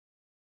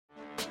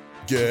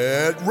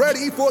Get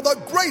ready for the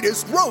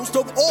greatest roast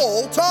of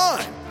all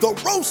time, the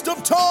Roast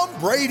of Tom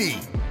Brady,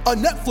 a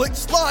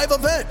Netflix live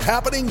event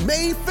happening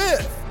May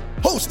 5th.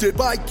 Hosted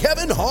by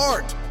Kevin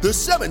Hart, the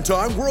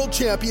 7-time world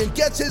champion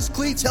gets his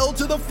cleats held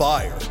to the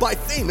fire by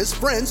famous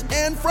friends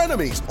and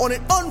frenemies on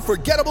an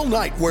unforgettable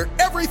night where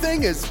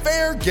everything is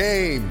fair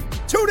game.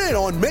 Tune in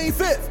on May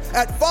 5th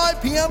at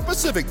 5 p.m.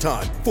 Pacific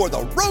time for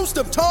the Roast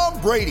of Tom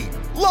Brady,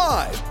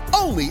 live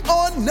only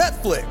on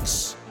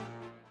Netflix.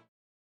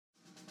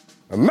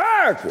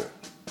 America,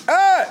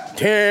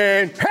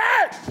 attention!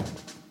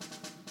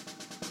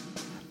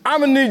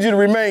 I'm gonna need you to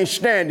remain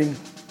standing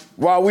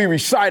while we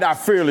recite our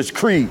fearless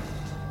creed.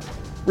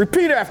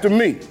 Repeat after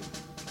me.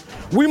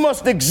 We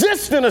must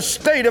exist in a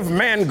state of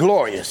man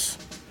glorious,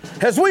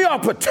 as we are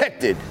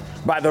protected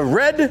by the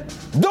red,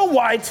 the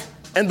white,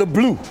 and the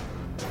blue.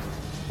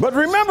 But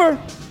remember,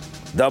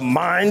 the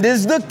mind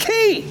is the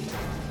key.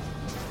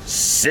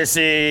 Sissy.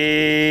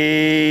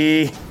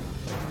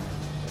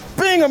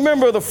 Being a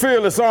member of the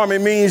Fearless Army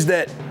means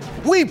that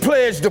we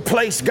pledge to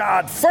place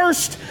God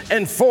first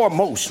and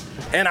foremost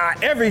in our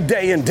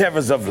everyday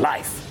endeavors of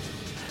life.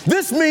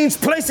 This means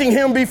placing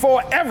him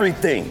before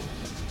everything.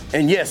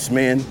 And yes,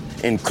 men,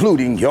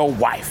 including your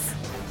wife.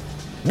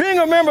 Being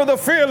a member of the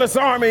Fearless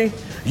Army,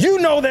 you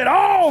know that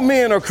all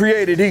men are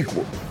created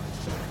equal.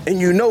 And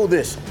you know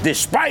this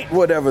despite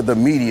whatever the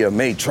media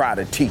may try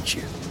to teach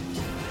you.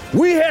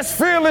 We as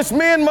fearless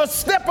men must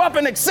step up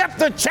and accept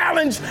the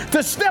challenge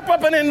to step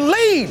up and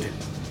lead,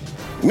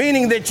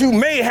 meaning that you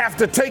may have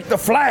to take the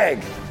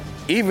flag,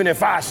 even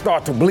if I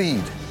start to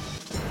bleed.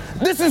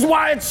 This is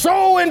why it's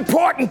so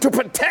important to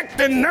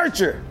protect and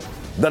nurture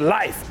the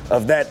life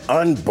of that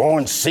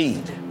unborn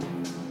seed.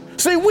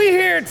 See, we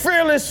here at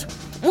Fearless,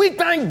 we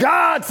thank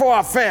God for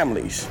our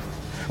families.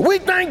 We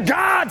thank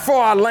God for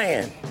our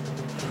land.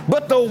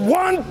 But the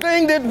one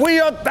thing that we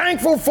are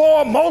thankful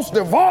for most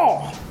of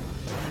all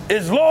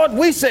is, Lord,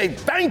 we say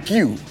thank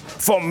you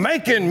for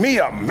making me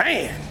a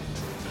man.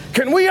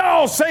 Can we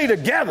all say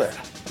together,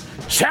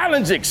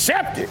 challenge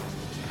accepted,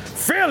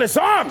 Fearless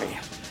Army,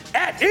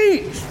 at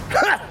ease.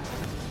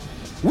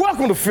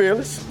 Welcome to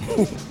Fearless.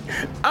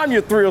 I'm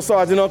your thrill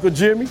sergeant, Uncle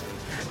Jimmy.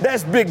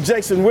 That's Big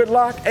Jason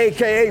Whitlock,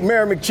 AKA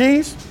Mary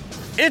McCheese.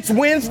 It's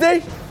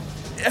Wednesday.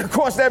 Of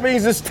course, that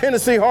means it's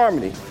Tennessee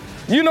Harmony.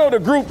 You know the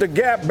group, the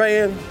Gap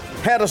Band,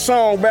 had a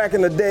song back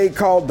in the day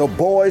called The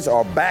Boys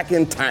Are Back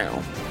in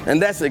Town. And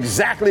that's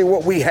exactly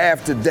what we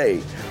have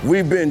today.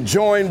 We've been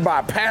joined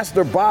by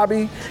Pastor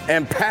Bobby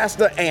and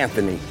Pastor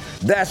Anthony.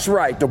 That's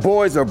right, the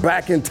boys are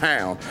back in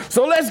town.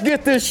 So let's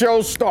get this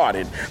show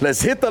started.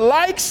 Let's hit the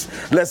likes,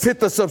 let's hit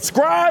the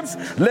subscribes,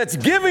 let's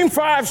give him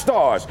 5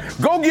 stars.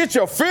 Go get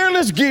your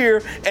Fearless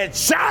gear at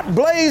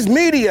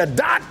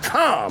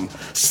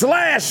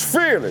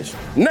shopblazemedia.com/fearless.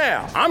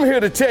 Now, I'm here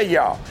to tell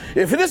y'all,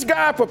 if this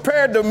guy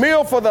prepared the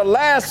meal for the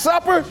Last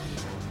Supper,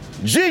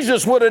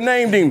 Jesus would have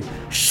named him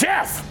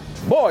Chef.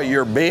 Boy,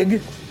 you're big.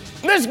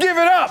 Let's give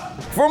it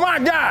up for my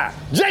guy,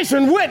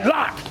 Jason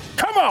Whitlock.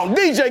 Come on,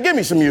 DJ, give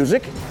me some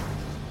music.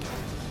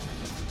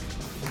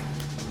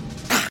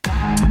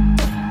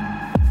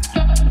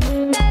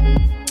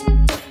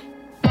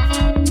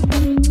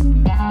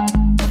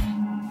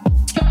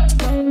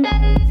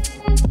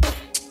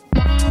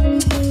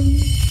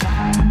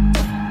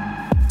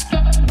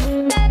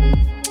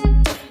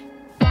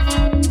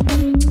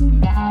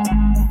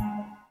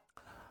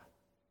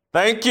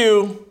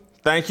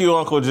 Thank you,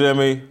 Uncle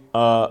Jimmy.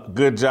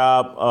 Good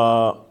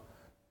job.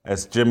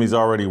 As Jimmy's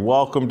already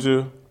welcomed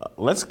you.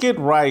 Let's get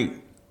right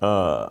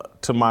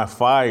to my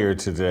fire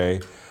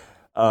today.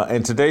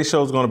 And today's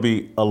show is going to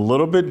be a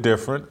little bit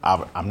different.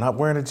 I'm not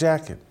wearing a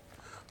jacket.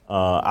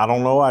 I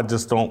don't know. I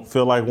just don't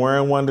feel like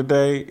wearing one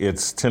today.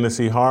 It's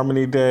Tennessee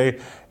Harmony Day.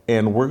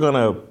 And we're going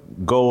to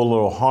go a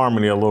little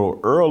harmony a little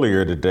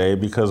earlier today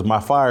because my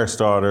fire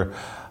starter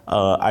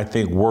I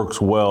think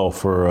works well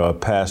for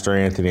Pastor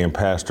Anthony and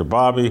Pastor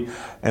Bobby.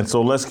 And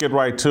so let's get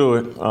right to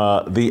it.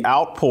 The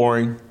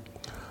outpouring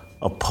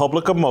of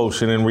public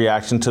emotion in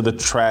reaction to the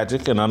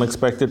tragic and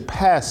unexpected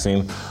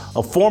passing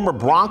of former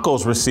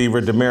Broncos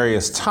receiver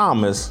Demaryius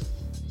Thomas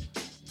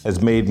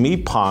has made me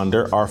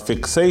ponder our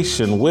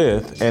fixation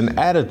with and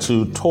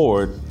attitude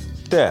toward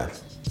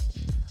death.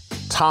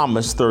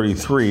 Thomas,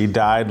 33,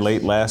 died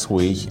late last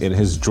week in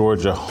his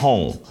Georgia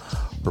home.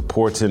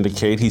 Reports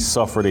indicate he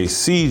suffered a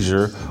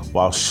seizure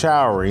while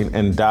showering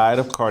and died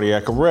of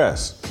cardiac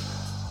arrest.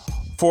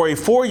 For a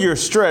 4-year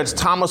stretch,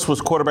 Thomas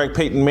was quarterback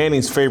Peyton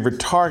Manning's favorite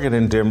target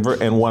in Denver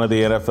and one of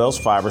the NFL's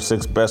 5 or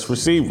 6 best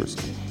receivers.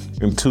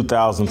 In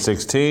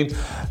 2016,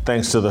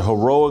 thanks to the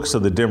heroics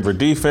of the Denver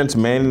defense,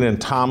 Manning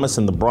and Thomas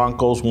and the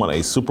Broncos won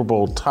a Super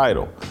Bowl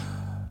title.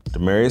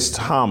 Demaryius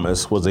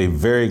Thomas was a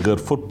very good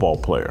football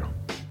player.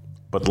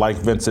 But like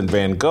Vincent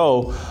van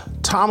Gogh,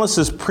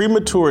 Thomas's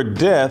premature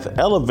death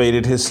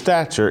elevated his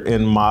stature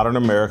in modern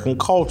American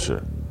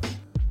culture.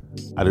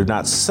 I do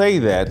not say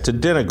that to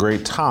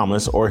denigrate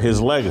Thomas or his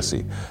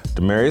legacy.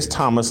 Demaryius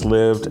Thomas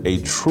lived a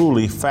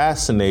truly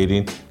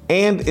fascinating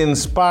and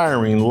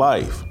inspiring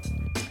life.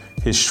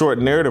 His short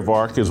narrative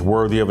arc is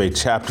worthy of a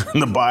chapter in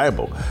the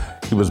Bible.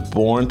 He was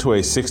born to a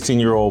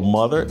 16-year-old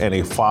mother and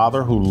a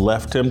father who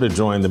left him to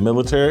join the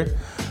military.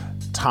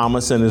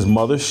 Thomas and his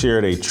mother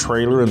shared a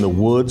trailer in the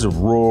woods of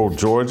rural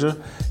Georgia.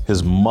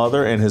 His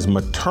mother and his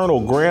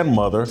maternal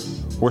grandmother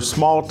were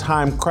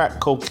small-time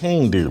crack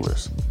cocaine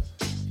dealers.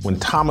 When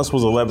Thomas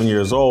was 11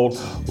 years old,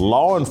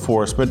 law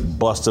enforcement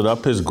busted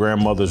up his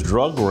grandmother's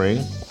drug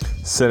ring,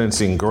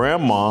 sentencing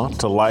grandma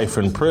to life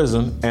in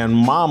prison and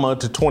mama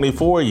to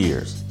 24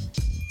 years.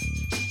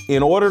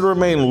 In order to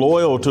remain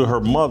loyal to her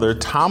mother,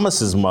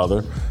 Thomas's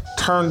mother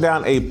turned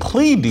down a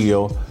plea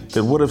deal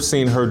that would have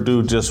seen her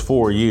do just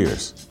 4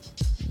 years.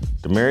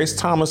 Demaryius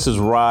Thomas's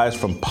rise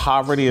from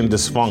poverty and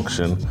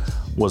dysfunction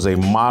was a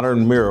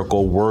modern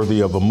miracle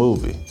worthy of a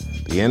movie.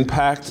 The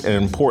impact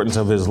and importance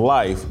of his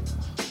life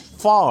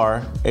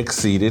far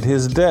exceeded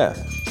his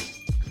death.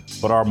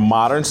 But our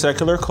modern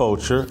secular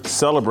culture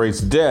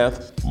celebrates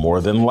death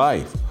more than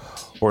life,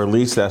 or at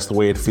least that's the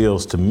way it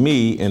feels to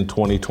me in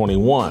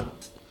 2021.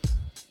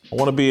 I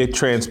want to be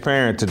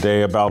transparent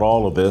today about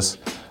all of this.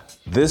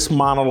 This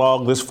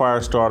monologue, this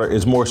fire starter,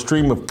 is more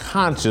stream of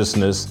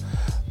consciousness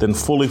than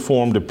fully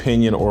formed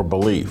opinion or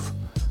belief.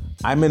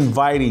 I'm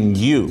inviting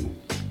you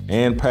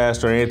and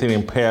Pastor Anthony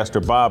and Pastor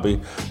Bobby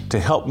to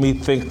help me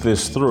think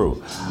this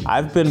through.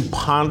 I've been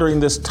pondering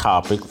this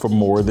topic for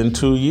more than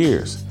 2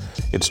 years.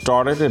 It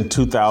started in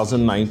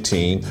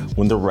 2019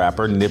 when the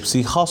rapper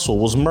Nipsey Hussle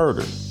was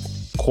murdered.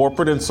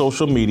 Corporate and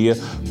social media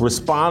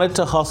responded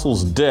to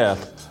Hussle's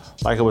death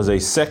like it was a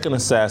second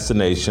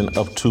assassination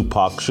of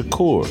Tupac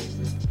Shakur.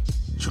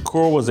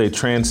 Shakur was a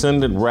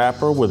transcendent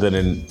rapper with an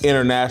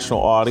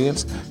international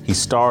audience. He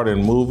starred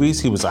in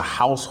movies. He was a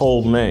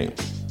household name.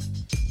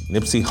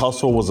 Nipsey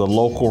Hussle was a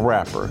local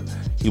rapper.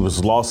 He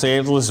was Los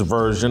Angeles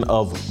version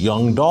of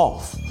Young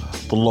Dolph,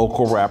 the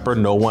local rapper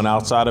no one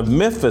outside of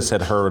Memphis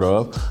had heard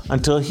of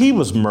until he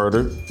was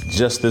murdered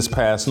just this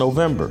past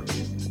November.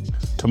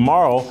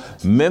 Tomorrow,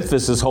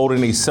 Memphis is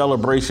holding a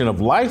celebration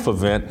of life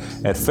event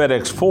at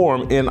FedEx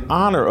Forum in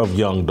honor of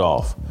Young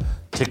Dolph.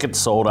 Tickets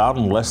sold out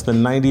in less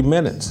than 90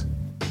 minutes.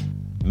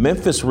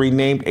 Memphis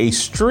renamed a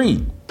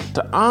street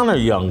to honor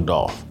Young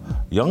Dolph.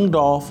 Young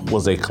Dolph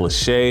was a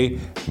cliche,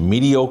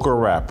 mediocre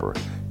rapper.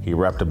 He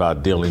rapped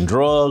about dealing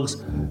drugs,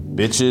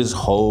 bitches,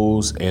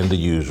 hoes, and the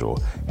usual.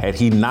 Had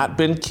he not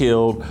been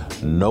killed,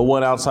 no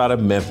one outside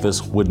of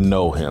Memphis would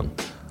know him.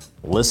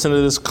 Listen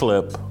to this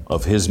clip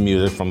of his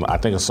music from, I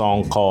think, a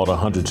song called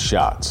 100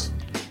 Shots.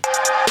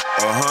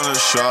 100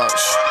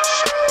 shots,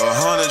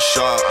 100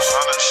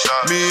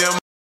 shots. Me and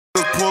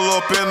my pull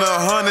up in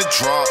 100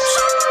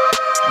 drops.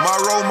 My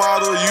role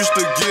model used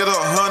to get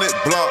 100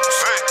 blocks.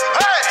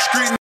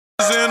 Street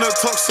niggas in a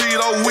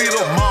tuxedo, we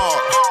the mob.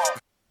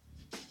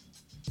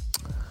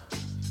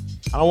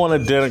 I don't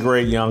want to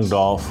denigrate Young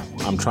Dolph.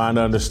 I'm trying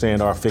to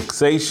understand our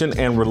fixation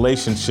and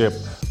relationship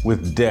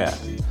with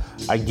death.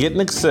 I get and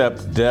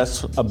accept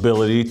death's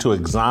ability to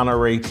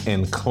exonerate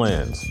and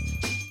cleanse.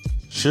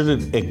 Should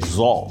it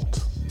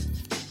exalt?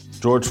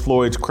 George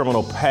Floyd's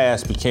criminal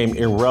past became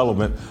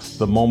irrelevant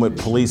the moment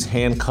police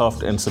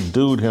handcuffed and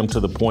subdued him to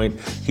the point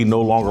he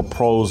no longer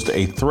posed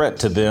a threat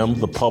to them,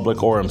 the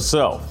public, or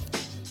himself.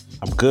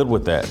 I'm good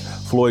with that.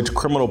 Floyd's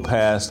criminal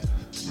past,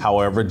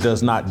 however,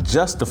 does not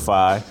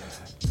justify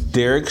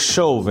Derek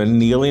Chauvin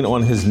kneeling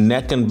on his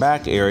neck and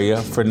back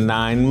area for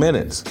 9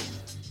 minutes.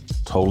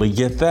 Totally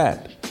get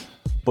that.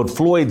 But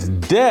Floyd's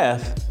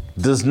death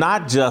does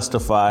not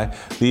justify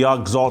the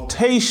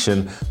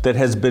exaltation that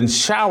has been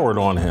showered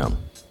on him.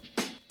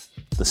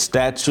 The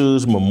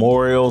statues,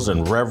 memorials,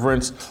 and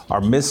reverence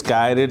are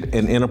misguided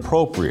and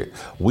inappropriate.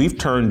 We've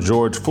turned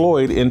George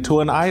Floyd into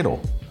an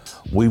idol.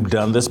 We've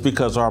done this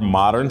because our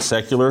modern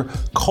secular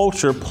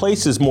culture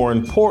places more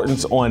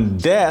importance on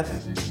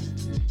death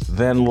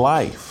than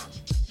life.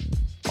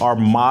 Our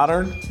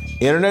modern,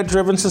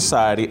 internet-driven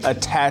society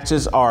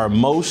attaches our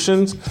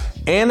emotions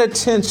and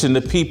attention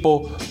to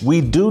people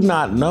we do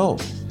not know.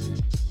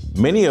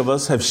 Many of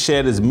us have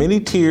shed as many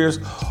tears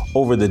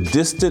over the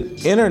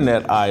distant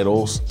internet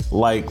idols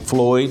like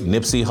Floyd,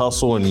 Nipsey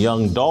Hussle, and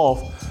Young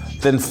Dolph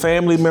than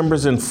family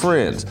members and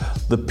friends,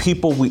 the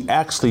people we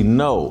actually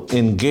know,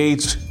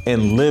 engage,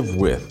 and live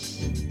with.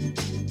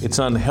 It's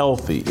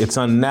unhealthy. It's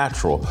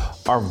unnatural.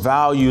 Our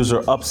values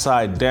are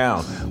upside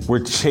down.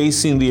 We're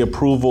chasing the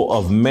approval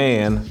of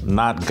man,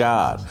 not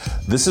God.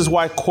 This is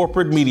why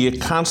corporate media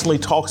constantly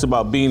talks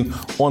about being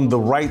on the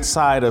right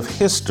side of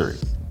history.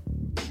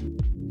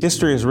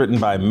 History is written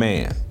by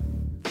man.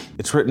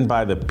 It's written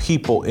by the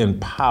people in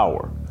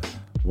power.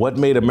 What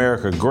made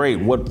America great,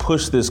 what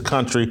pushed this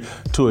country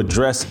to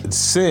address its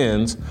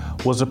sins,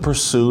 was a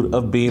pursuit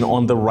of being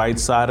on the right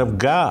side of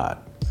God.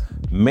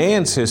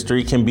 Man's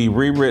history can be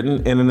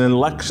rewritten in an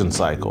election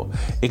cycle.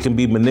 It can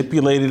be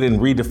manipulated and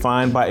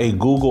redefined by a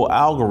Google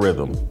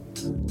algorithm.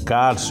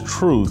 God's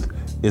truth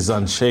is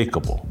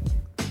unshakable.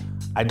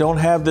 I don't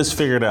have this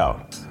figured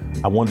out.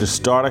 I want to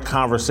start a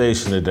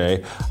conversation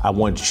today. I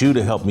want you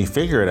to help me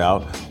figure it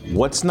out.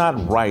 What's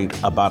not right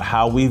about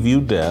how we view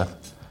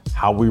death,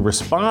 how we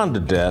respond to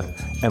death,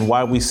 and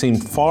why we seem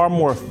far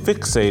more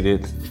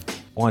fixated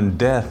on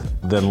death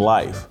than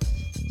life.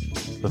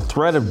 The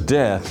threat of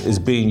death is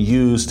being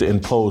used to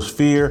impose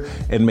fear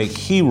and make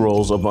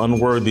heroes of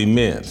unworthy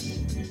men.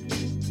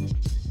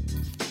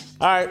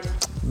 All right,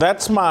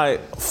 that's my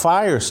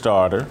fire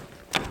starter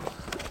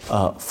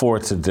for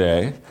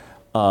today.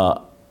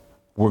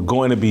 We're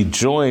going to be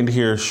joined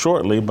here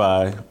shortly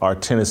by our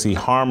Tennessee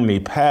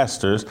Harmony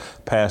pastors,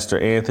 Pastor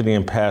Anthony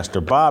and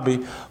Pastor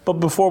Bobby. But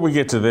before we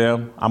get to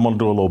them, I'm going to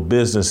do a little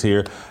business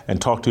here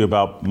and talk to you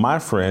about my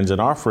friends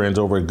and our friends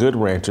over at Good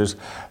Ranchers.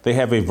 They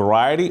have a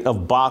variety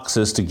of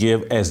boxes to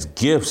give as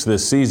gifts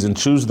this season.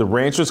 Choose the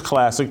Ranchers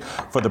Classic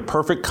for the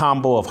perfect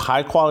combo of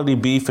high quality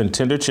beef and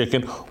tender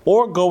chicken,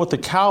 or go with the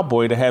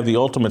Cowboy to have the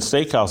ultimate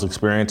steakhouse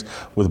experience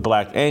with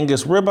Black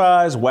Angus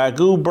ribeyes,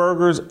 Wagyu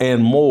burgers,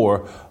 and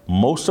more.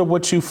 Most of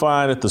what you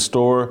find at the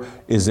store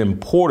is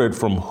imported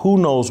from who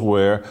knows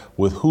where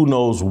with who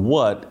knows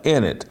what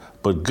in it.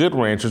 But Good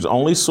Ranchers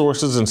only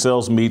sources and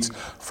sells meats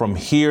from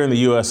here in the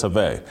US of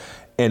A.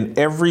 And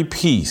every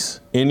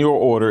piece in your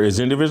order is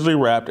individually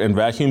wrapped and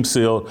vacuum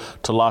sealed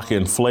to lock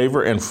in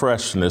flavor and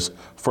freshness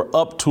for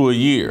up to a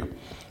year.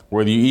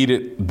 Whether you eat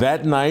it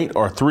that night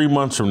or 3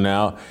 months from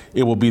now,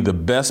 it will be the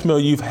best meal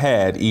you've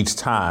had each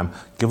time.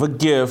 Give a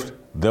gift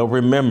they'll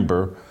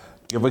remember.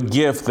 Give a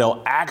gift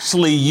they'll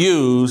actually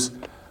use.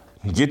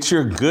 Get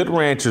your Good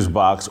Ranchers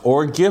box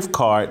or gift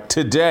card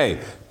today.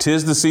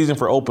 'Tis the season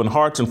for open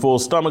hearts and full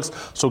stomachs,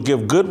 so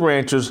give Good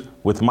Ranchers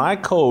with my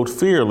code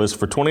FEARLESS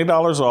for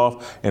 $20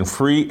 off and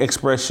free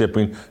express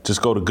shipping.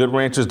 Just go to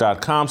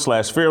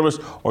goodranchers.com/fearless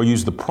or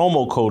use the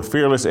promo code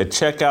FEARLESS at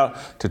checkout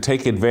to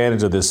take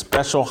advantage of this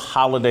special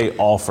holiday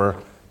offer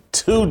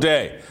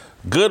today.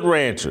 Good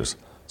Ranchers,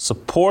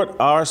 support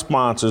our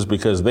sponsors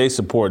because they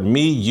support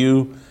me,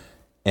 you,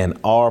 and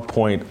our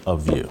point of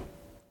view.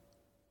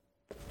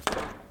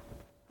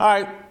 All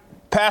right,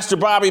 Pastor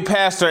Bobby,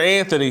 Pastor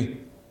Anthony,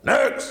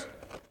 next.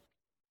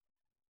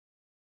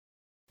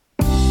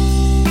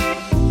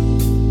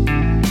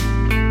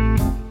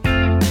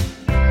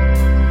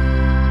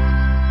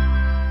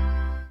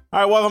 All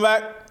right, welcome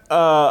back.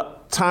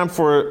 Time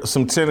for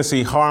some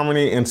Tennessee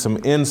Harmony and some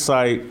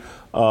insight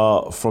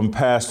from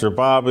Pastor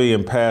Bobby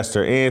and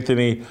Pastor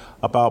Anthony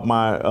about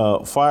my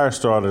fire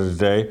starter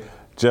today.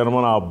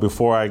 Gentlemen,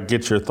 before I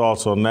get your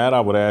thoughts on that,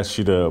 I would ask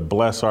you to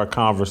bless our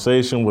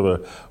conversation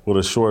with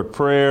a short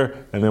prayer,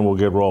 and then we'll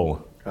get rolling.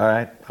 All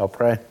right, I'll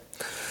pray.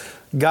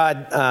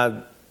 God,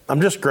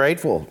 I'm just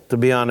grateful to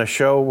be on a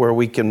show where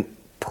we can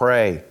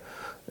pray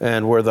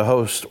and where the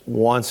host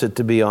wants it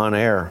to be on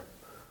air.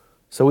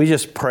 So we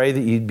just pray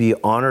that you'd be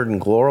honored and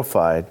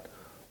glorified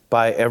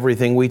by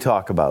everything we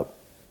talk about.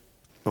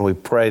 And we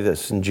pray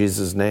this in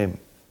Jesus' name.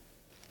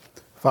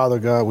 Father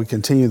God, we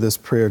continue this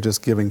prayer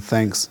just giving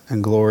thanks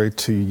and glory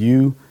to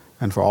you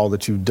and for all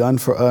that you've done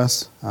for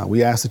us.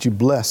 We ask that you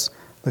bless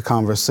the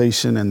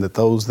conversation and that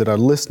those that are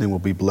listening will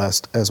be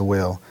blessed as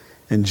well.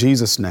 In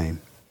Jesus'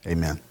 name,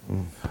 amen.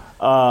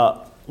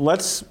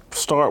 Let's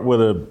start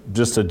with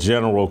just a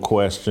general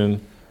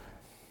question.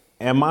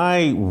 Am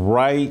I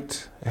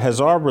right?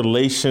 Has our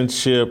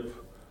relationship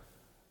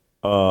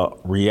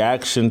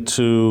reaction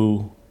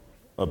to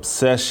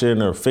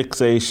obsession or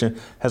fixation,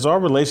 has our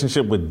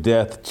relationship with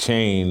death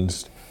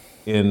changed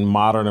in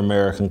modern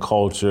American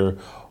culture?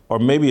 Or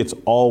maybe it's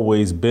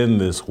always been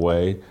this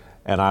way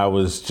and I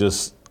was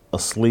just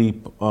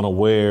asleep,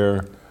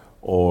 unaware,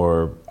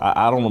 or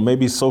I don't know,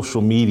 maybe social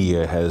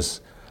media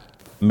has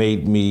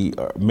made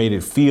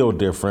it feel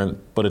different,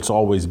 but it's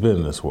always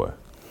been this way.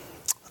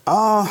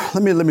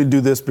 Let me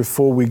do this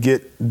before we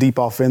get deep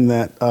off in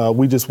that.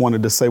 We just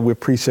wanted to say we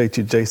appreciate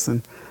you,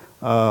 Jason,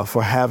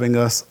 for having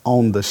us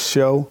on the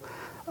show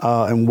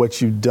and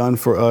what you've done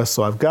for us.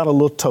 So I've got a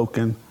little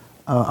token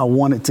I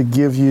wanted to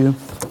give you.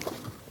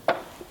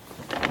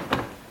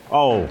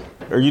 Oh,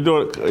 are you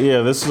doing?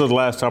 Yeah, this is the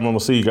last time I'm gonna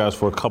see you guys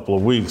for a couple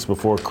of weeks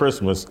before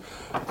Christmas.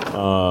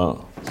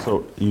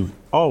 So you,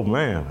 oh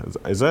man,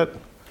 is that?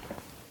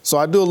 So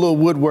I do a little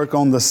woodwork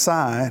on the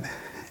side,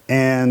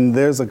 and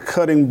there's a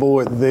cutting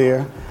board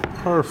there.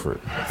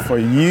 Perfect. For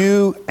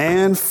you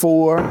and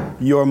for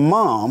your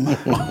mom,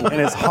 and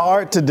it's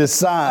hard to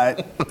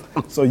decide.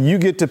 So you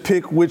get to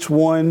pick which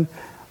one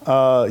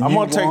I'm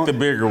gonna take the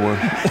bigger one.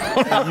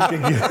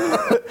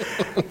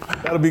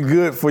 That'll be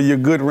good for your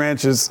Good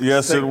Ranchers.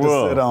 Yes, it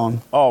will. To sit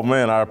on. Oh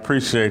man, I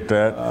appreciate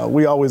that.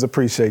 We always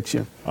appreciate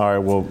you. All right,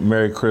 well,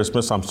 Merry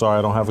Christmas. I'm sorry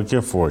I don't have a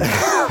gift for you.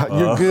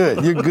 You're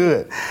good. You're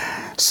good.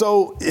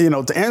 So,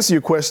 to answer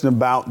your question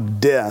about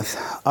death,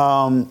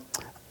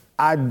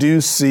 I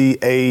do see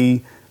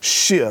a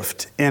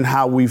shift in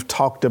how we've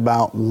talked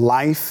about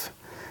life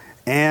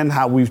and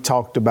how we've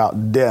talked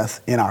about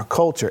death in our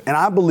culture. And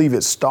I believe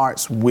it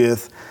starts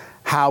with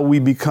how we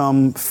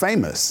become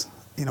famous.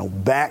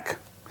 Back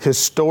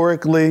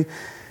historically,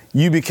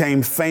 you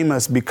became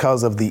famous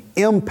because of the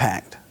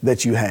impact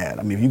that you had.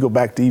 I mean, if you go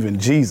back to even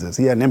Jesus,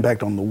 he had an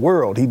impact on the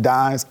world. He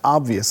dies,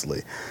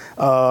 obviously.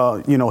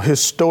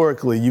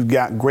 Historically, you've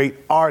got great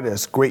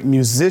artists, great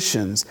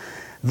musicians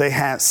They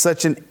had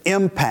such an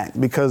impact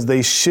because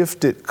they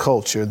shifted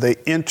culture. They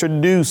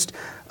introduced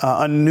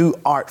a new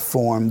art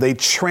form. They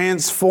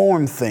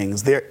transformed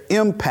things. Their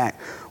impact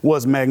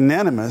was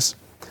magnanimous.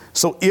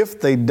 So if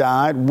they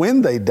died,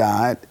 when they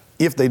died,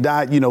 if they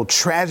died,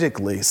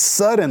 tragically,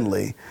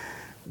 suddenly,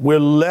 we're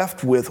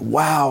left with,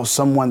 wow,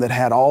 someone that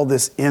had all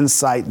this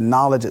insight,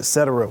 knowledge,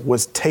 etc.,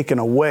 was taken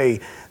away.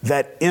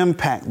 That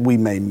impact we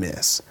may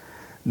miss.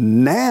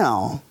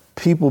 Now,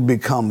 people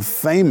become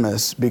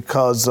famous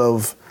because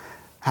of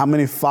how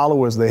many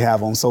followers they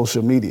have on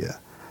social media.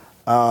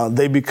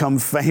 They become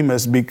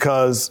famous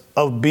because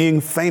of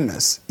being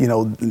famous,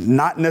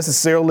 not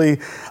necessarily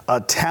a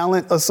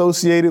talent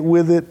associated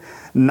with it,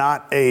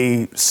 not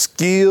a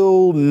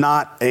skill,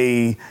 not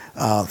a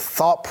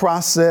thought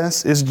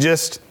process. It's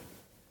just,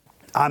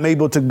 I'm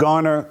able to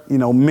garner,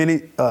 many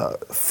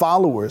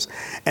followers.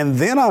 And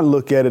then I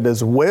look at it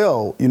as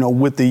well,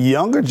 with the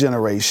younger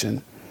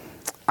generation.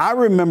 I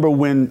remember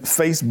when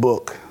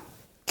Facebook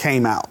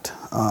came out.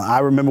 I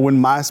remember when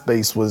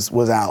MySpace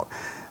was out.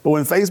 But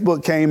when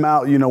Facebook came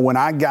out, when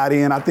I got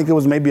in, I think it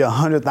was maybe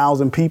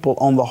 100,000 people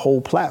on the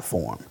whole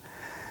platform.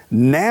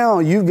 Now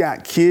you've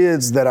got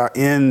kids that are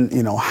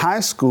in, high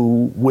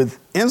school with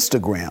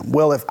Instagram.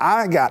 Well, if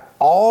I got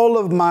all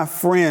of my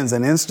friends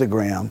on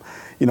Instagram,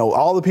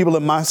 all the people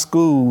in my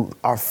school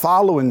are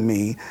following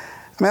me,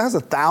 that's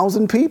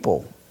 1,000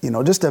 people.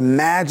 Just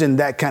imagine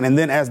that kind. And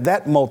then as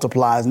that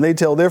multiplies and they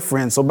tell their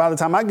friends, so by the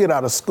time I get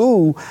out of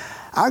school,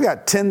 I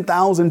got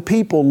 10,000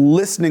 people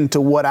listening to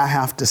what I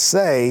have to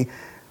say,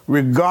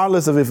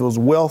 regardless of if it was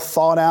well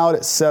thought out,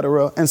 et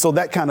cetera. And so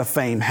that kind of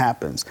fame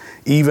happens.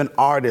 Even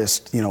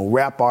artists,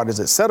 rap artists,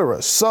 et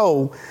cetera.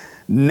 So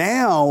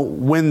now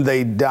when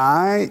they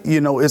die,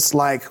 it's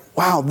like,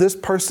 wow, this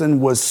person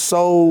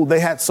they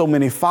had so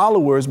many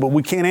followers, but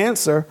we can't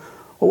answer,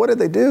 well, what did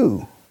they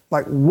do?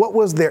 Like, what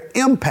was their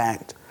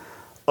impact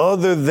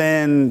other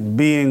than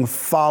being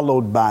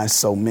followed by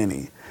so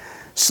many?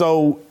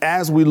 So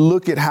as we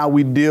look at how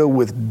we deal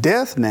with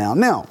death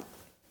now,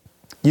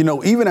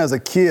 even as a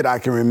kid, I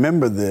can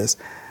remember this,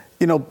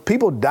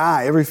 people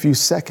die every few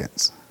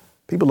seconds.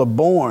 People are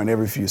born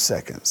every few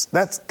seconds.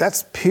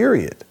 That's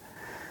period.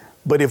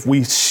 But if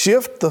we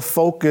shift the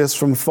focus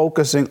from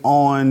focusing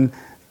on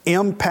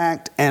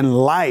impact and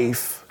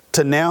life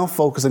to now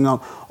focusing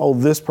on, oh,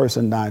 this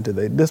person died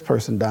today, this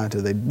person died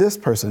today, this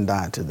person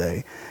died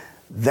today,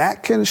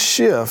 that can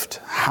shift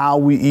how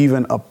we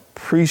even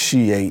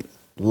appreciate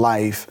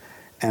life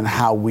and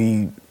how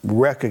we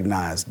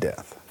recognize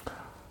death.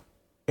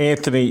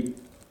 Anthony,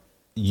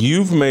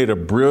 you've made a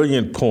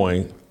brilliant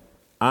point.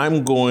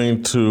 I'm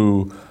going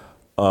to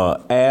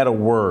add a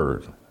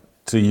word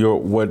to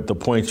the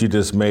point you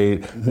just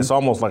made. Mm-hmm. It's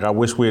almost like I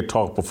wish we had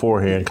talked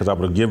beforehand, because I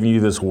would have given you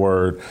this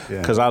word,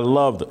 because I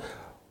loved it.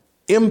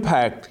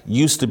 Impact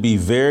used to be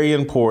very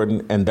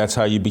important, and that's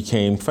how you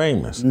became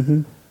famous.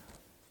 Mm-hmm.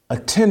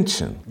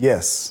 Attention.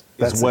 Yes.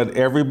 That's what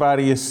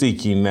everybody is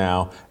seeking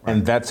now, right.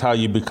 And that's how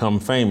you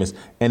become famous.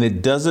 And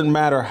it doesn't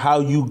matter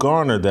how you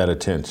garner that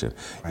attention.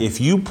 Right.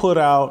 If you put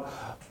out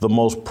the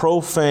most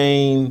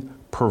profane,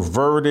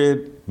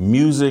 perverted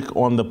music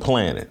on the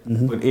planet,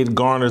 mm-hmm. but it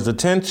garners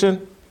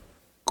attention,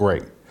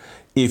 great.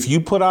 If you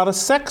put out a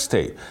sex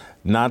tape,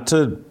 not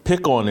to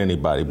pick on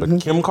anybody, but mm-hmm.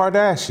 Kim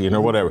Kardashian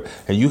or whatever,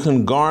 and you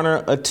can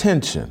garner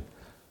attention,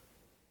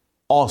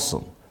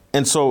 awesome.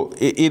 And so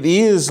it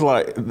is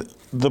like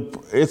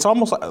it's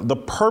almost like the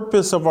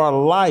purpose of our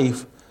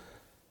life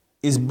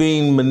is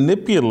being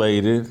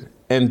manipulated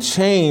and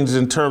changed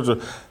in terms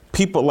of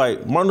people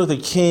like Martin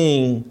Luther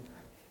King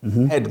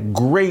mm-hmm. had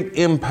great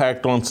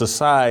impact on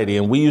society.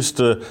 And we used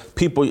to,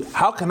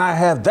 how can I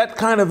have that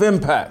kind of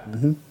impact?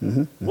 Mm-hmm.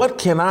 Mm-hmm. What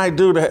can I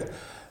do to,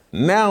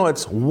 now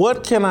it's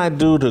what can I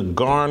do to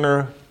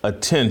garner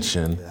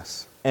attention?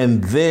 Yes.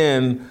 And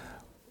then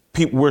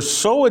we're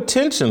so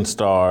attention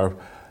starved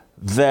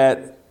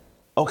that,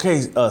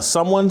 okay,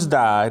 someone's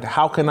died.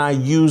 How can I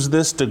use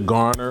this to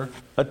garner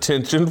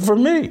attention for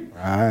me?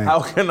 Right.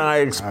 How can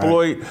I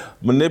exploit,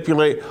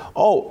 manipulate?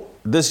 Oh,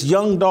 this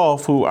young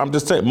Dolph, who I'm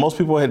just saying, most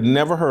people had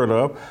never heard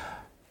of,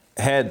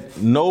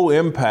 had no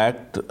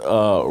impact,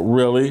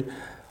 really.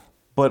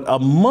 But a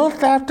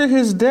month after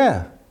his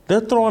death, they're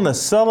throwing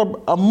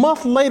a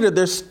month later,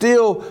 they're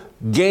still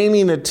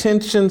gaining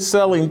attention,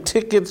 selling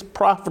tickets,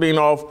 profiting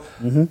off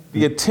mm-hmm.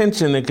 the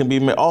attention that can be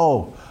made.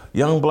 Oh,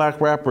 young black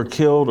rapper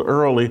killed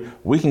early.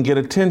 We can get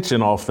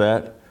attention off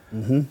that.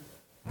 Mm-hmm.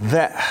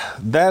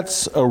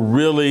 That's a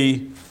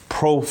really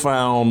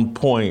profound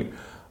point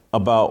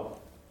about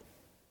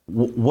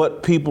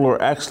what people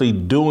are actually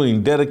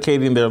doing,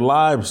 dedicating their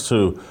lives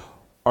to.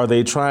 Are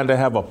they trying to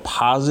have a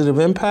positive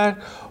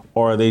impact,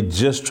 or are they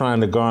just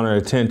trying to garner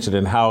attention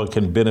and how it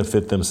can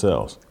benefit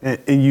themselves?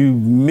 And you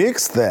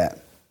mix that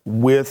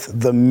with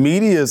the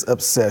media's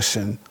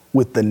obsession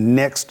with the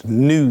next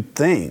new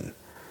thing.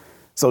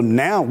 So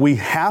now we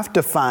have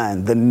to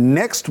find the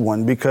next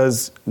one,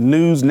 because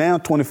news now,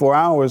 24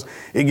 hours,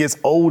 it gets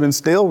old and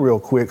stale real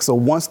quick. So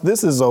once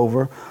this is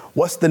over,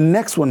 what's the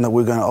next one that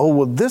we're going to, oh,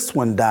 well, this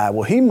one died.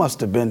 Well, he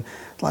must have been,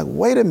 like,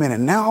 wait a minute.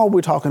 Now all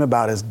we're talking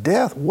about is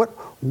death. What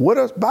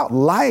about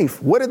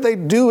life? What did they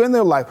do in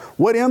their life?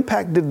 What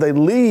impact did they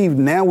leave?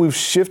 Now we've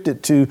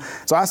shifted to,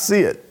 so I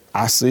see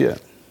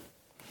it.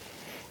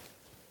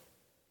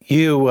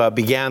 You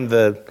began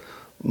the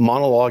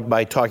monologue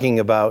by talking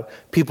about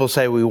people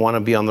say we want to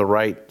be on the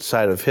right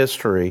side of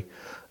history.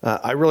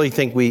 I really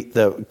think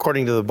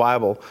according to the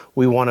Bible,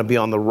 we want to be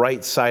on the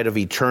right side of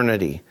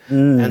eternity.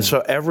 And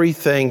so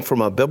everything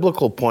from a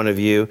biblical point of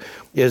view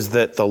is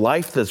that the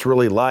life that's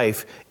really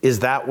life is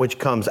that which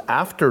comes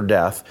after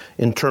death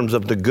in terms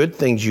of the good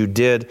things you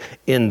did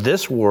in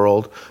this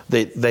world,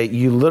 that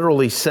you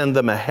literally send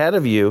them ahead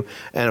of you.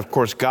 And of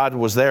course, God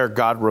was there.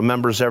 God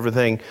remembers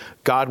everything.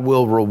 God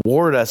will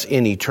reward us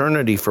in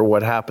eternity for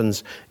what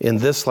happens in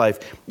this life.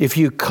 If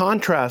you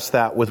contrast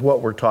that with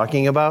what we're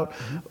talking about,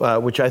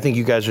 which I think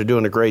you guys are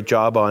doing a great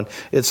job on,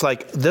 it's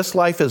like this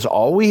life is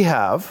all we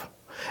have.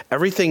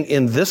 Everything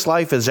in this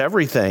life is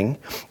everything,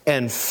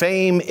 and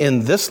fame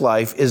in this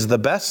life is the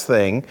best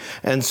thing.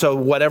 And so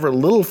whatever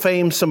little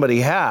fame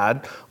somebody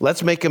had,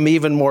 let's make them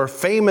even more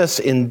famous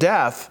in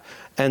death,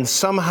 and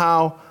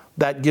somehow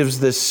that gives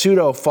this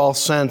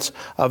pseudo-false sense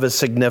of a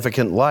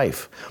significant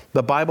life.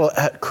 The Bible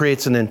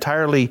creates an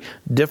entirely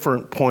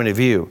different point of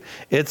view.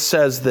 It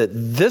says that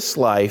this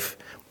life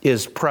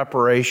is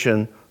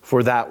preparation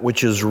for that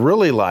which is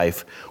really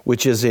life,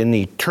 which is in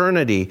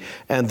eternity,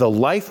 and the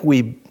life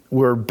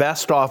we're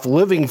best off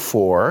living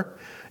for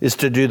is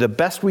to do the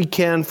best we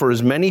can for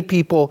as many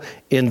people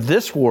in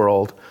this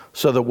world,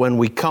 so that when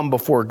we come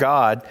before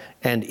God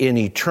and in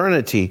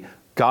eternity,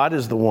 God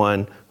is the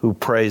one who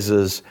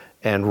praises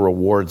and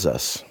rewards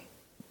us.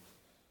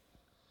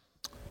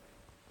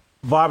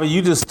 Bobby,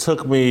 you just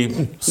took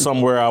me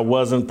somewhere I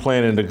wasn't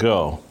planning to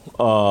go.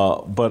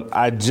 But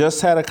I just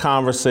had a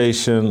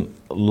conversation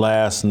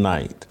last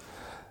night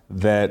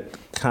that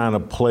kind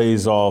of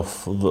plays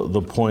off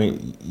the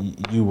point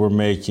you were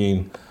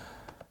making,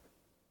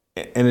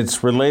 and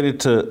it's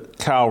related to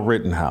Kyle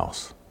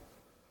Rittenhouse.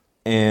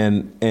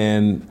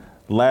 And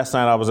last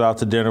night I was out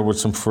to dinner with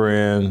some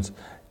friends,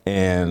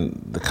 and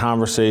the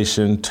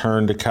conversation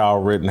turned to Kyle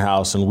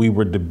Rittenhouse, and we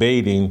were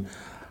debating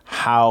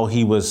how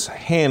he was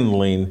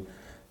handling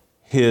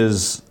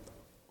his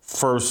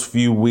first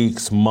few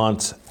weeks,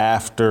 months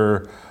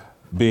after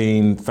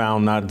being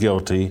found not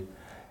guilty.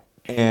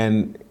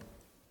 And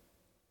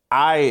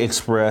I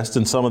expressed,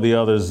 and some of the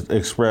others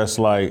expressed,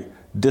 like,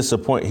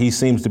 disappointment. He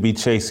seems to be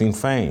chasing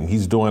fame.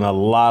 He's doing a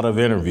lot of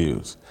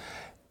interviews.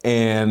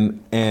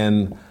 And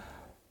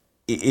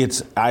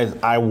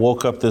I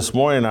woke up this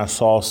morning, I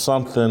saw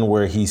something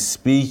where he's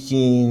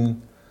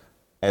speaking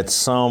at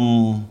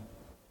some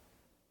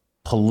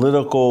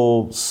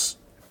political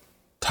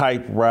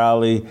type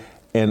rally,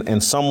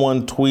 and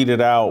someone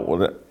tweeted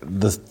out,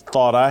 the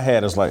thought I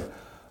had is like,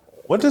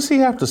 what does he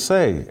have to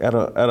say at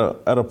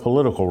a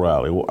political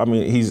rally? I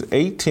mean, he's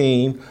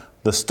 18.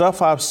 The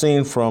stuff I've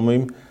seen from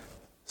him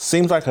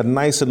seems like a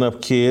nice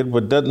enough kid,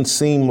 but doesn't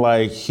seem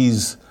like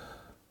he's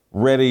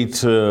ready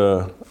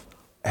to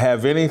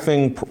have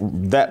anything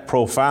that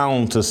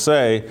profound to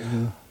say.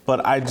 Mm-hmm.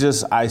 But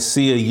I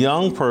see a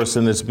young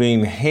person that's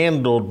being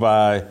handled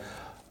by,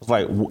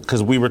 like,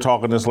 because we were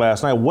talking this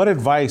last night, what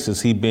advice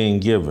is he being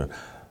given?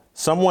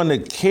 Someone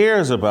that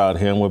cares about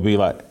him would be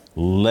like,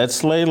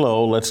 let's lay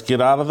low, let's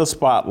get out of the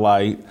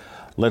spotlight,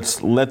 let's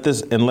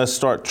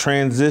start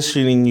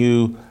transitioning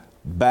you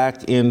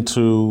back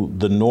into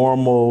the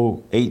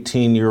normal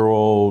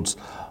 18-year-old's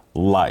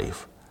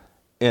life.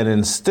 And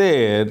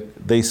instead,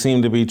 they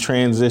seem to be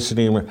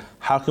transitioning,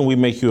 how can we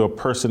make you a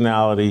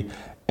personality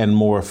and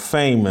more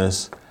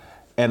famous?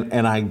 And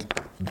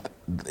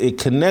it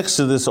connects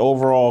to this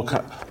overall,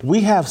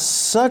 we have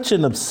such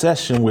an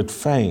obsession with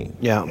fame.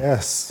 Yeah.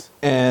 Yes.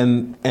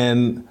 And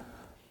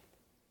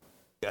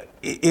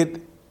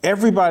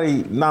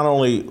everybody not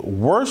only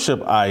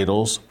worship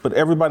idols, but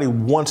everybody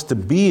wants to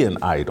be an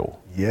idol.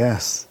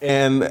 Yes.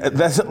 And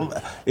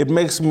it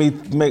makes me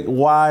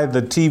why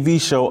the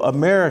TV show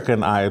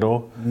American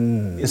Idol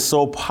is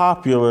so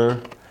popular,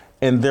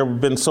 and there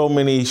have been so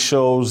many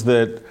shows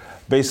that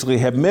basically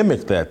have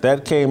mimicked that.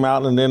 That came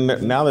out, and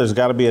then now there's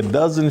got to be a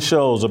dozen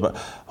shows about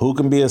who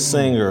can be a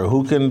singer,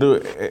 who can do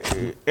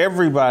it.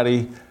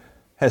 Everybody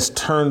has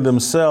turned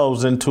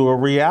themselves into a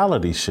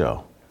reality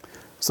show.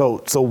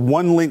 So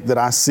one link that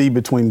I see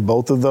between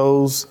both of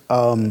those,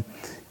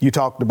 you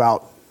talked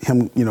about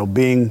him,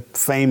 being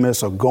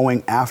famous or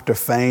going after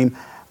fame.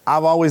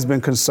 I've always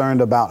been concerned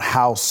about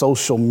how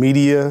social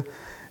media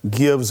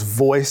gives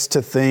voice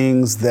to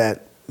things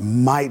that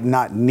might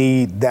not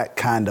need that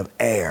kind of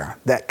air,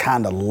 that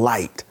kind of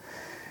light.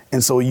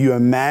 And so you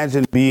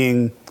imagine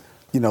being,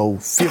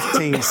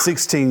 15,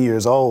 16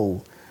 years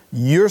old,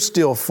 you're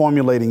still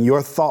formulating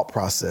your thought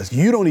process.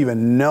 You don't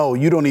even know,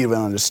 you don't even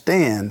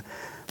understand,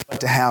 but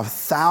to have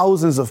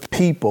thousands of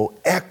people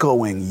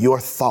echoing your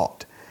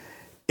thought,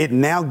 it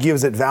now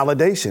gives it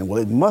validation.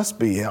 Well, it must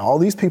be. All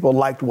these people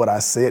liked what I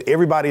said.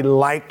 Everybody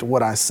liked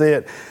what I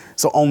said.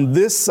 So on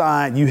this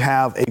side, you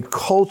have a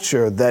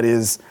culture that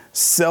is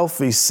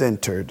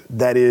selfie-centered,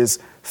 that is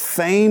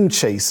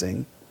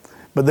fame-chasing.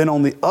 But then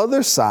on the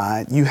other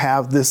side, you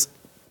have this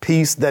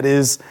piece that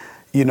is,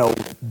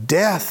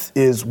 death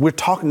is, we're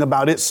talking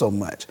about it so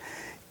much.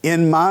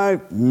 In my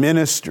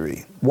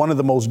ministry, one of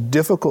the most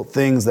difficult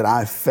things that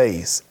I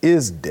face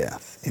is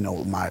death.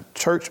 My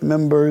church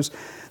members,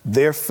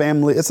 their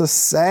family, it's a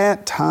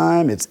sad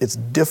time. It's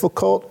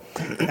difficult.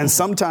 And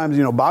sometimes,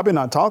 Bobby and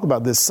I talk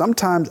about this.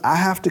 Sometimes I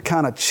have to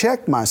kind of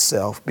check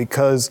myself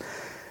because,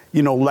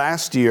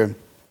 last year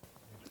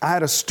I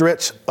had a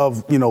stretch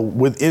of,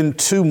 within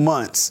 2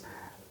 months,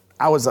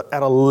 I was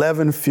at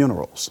 11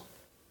 funerals.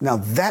 Now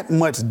that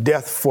much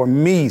death for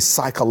me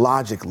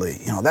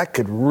psychologically, that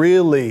could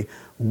really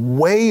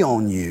weigh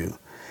on you.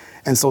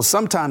 And so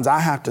sometimes I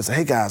have to say,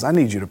 hey guys, I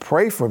need you to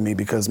pray for me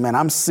because, man,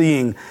 I'm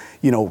seeing,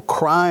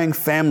 crying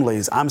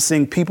families. I'm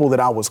seeing people that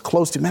I was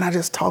close to. Man, I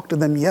just talked to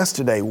them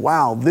yesterday.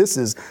 Wow, this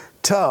is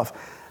tough.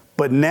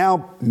 But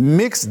now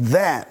mix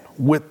that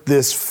with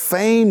this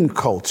fame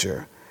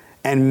culture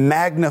and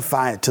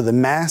magnify it to the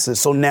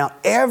masses. So now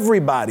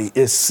everybody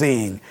is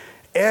seeing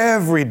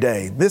every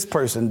day, this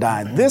person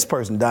died, this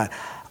person died.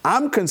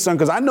 I'm concerned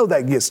because I know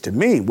that gets to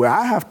me where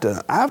I have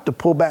to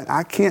pull back.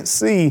 I can't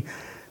see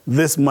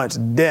this much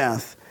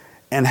death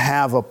and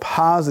have a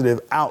positive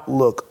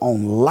outlook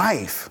on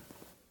life.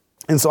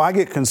 And so I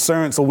get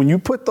concerned. So when you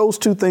put those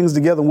two things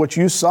together, what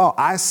you saw,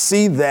 I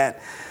see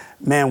that,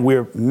 man,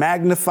 we're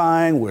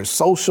magnifying, we're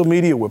social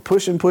media, we're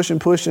pushing.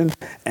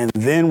 And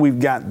then we've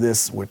got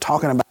this, we're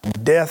talking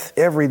about death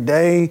every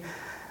day.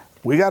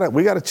 We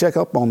gotta check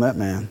up on that,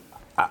 man.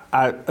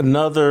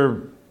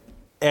 Another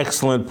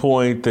excellent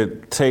point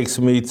that takes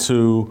me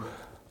to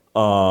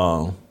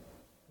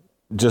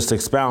just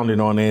expounding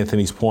on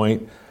Anthony's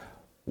point.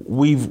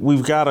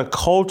 We've got a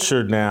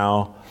culture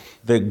now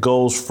that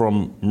goes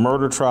from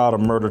murder trial to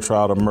murder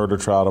trial to murder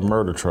trial to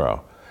murder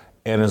trial.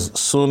 And as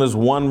soon as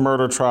one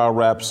murder trial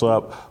wraps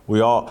up,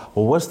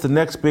 what's the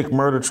next big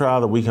murder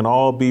trial that we can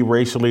all be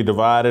racially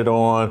divided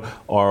on,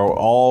 or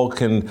all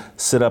can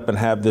sit up and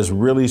have this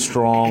really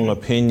strong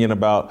opinion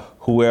about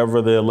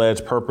whoever the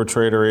alleged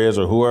perpetrator is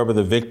or whoever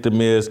the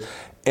victim is.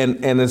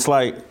 And it's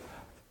like,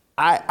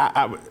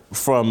 I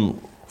from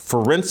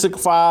Forensic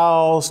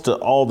Files to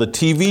all the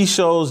TV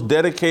shows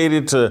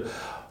dedicated to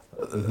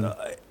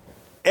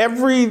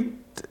every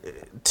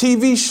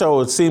TV show,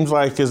 it seems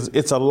like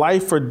it's a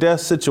life or death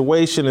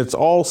situation. It's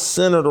all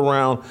centered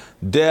around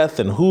death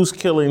and who's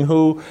killing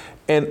who.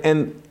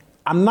 And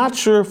I'm not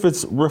sure if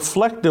it's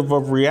reflective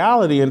of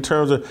reality in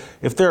terms of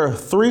if there are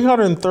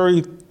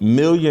 330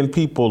 million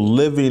people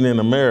living in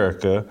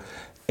America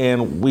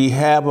and we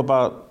have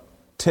about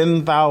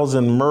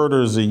 10,000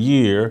 murders a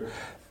year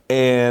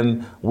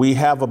and we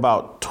have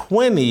about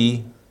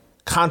 20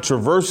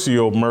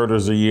 controversial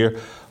murders a year,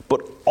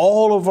 but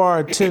all of our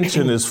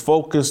attention is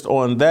focused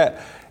on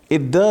that.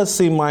 It does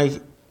seem like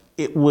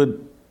it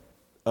would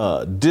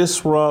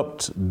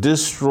disrupt,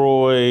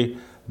 destroy,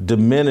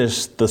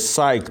 diminish the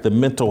psyche, the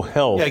mental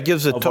health. Yeah, it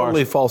gives a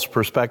totally false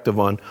perspective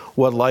on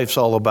what life's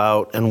all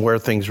about and where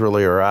things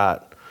really are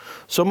at.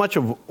 So much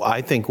of,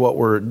 I think, what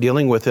we're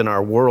dealing with in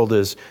our world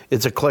is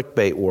it's a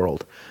clickbait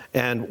world.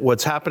 And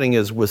what's happening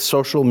is with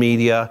social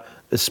media,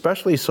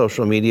 especially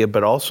social media,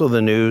 but also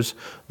the news,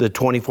 the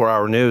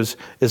 24-hour news,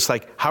 it's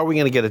like, how are we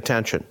going to get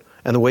attention?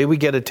 And the way we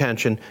get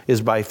attention is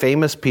by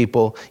famous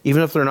people.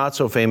 Even if they're not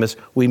so famous,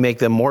 we make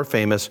them more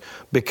famous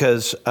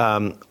because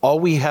all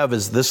we have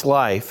is this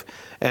life.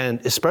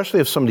 And especially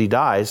if somebody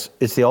dies,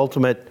 it's the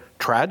ultimate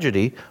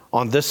tragedy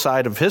on this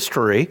side of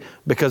history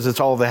because it's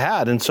all they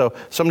had. And so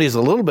somebody's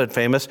a little bit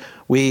famous.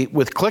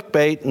 With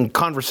clickbait and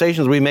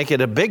conversations, we make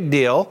it a big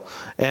deal.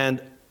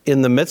 And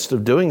in the midst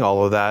of doing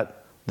all of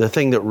that, the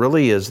thing that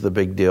really is the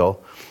big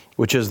deal,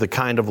 which is the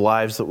kind of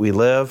lives that we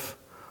live,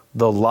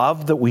 the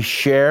love that we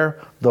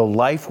share, the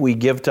life we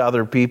give to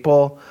other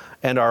people,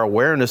 and our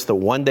awareness that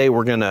one day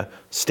we're going to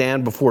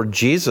stand before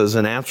Jesus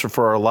and answer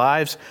for our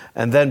lives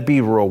and then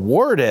be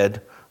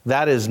rewarded,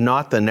 that is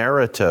not the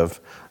narrative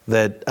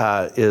that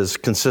is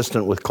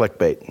consistent with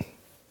clickbait.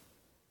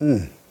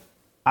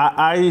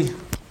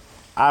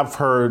 I've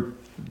heard,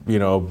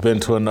 been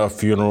to enough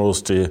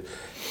funerals to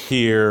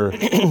hear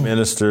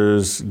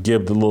ministers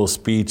give the little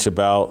speech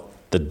about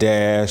the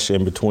dash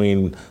in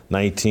between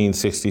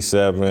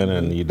 1967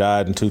 and you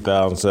died in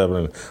 2007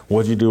 and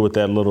what'd you do with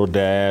that little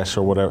dash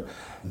or whatever.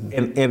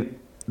 And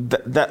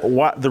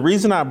the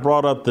reason I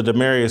brought up the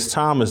Demaryius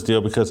Thomas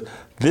deal, because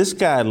this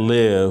guy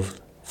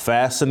lived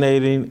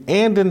fascinating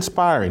and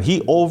inspiring.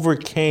 He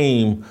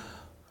overcame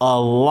a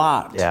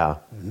lot. Yeah.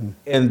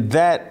 And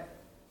that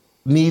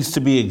needs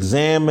to be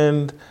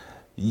examined,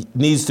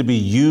 needs to be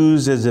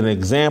used as an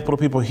example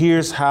to people.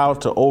 Here's how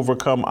to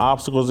overcome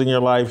obstacles in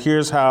your life.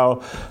 Here's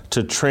how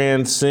to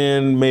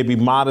transcend maybe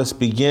modest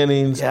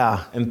beginnings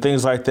and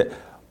things like that.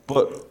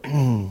 But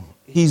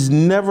he's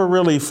never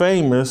really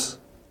famous,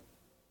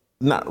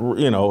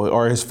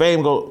 or his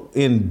fame go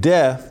in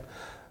death,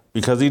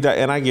 because he died,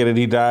 and I get it,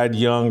 he died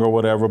young or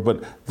whatever,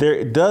 but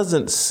there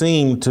doesn't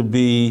seem to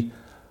be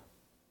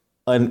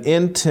an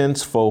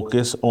intense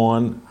focus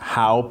on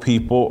how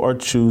people are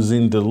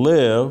choosing to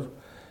live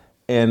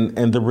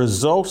and the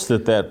results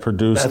that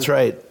produces. That's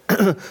right.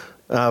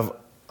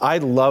 I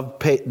love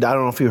Peyton. I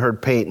don't know if you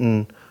heard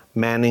Peyton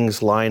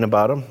Manning's line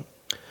about him.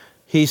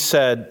 He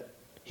said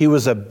he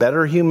was a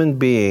better human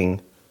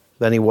being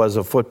than he was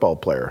a football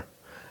player,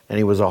 and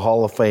he was a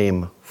Hall of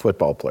Fame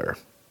football player.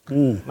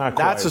 Not quite,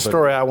 that's a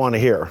story I want to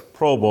hear.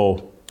 Pro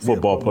Bowl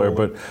football player,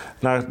 but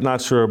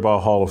not sure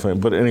about Hall of Fame.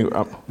 But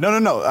anyway.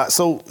 No.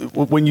 So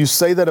when you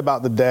say that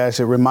about the dash,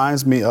 it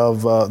reminds me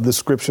of the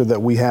scripture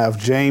that we have,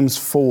 James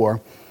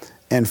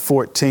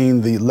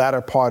 4:14, the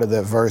latter part of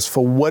that verse.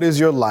 For what is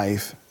your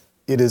life?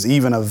 It is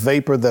even a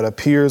vapor that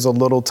appears a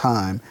little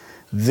time,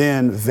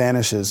 then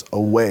vanishes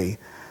away.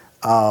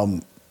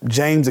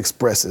 James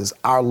expresses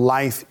our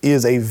life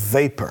is a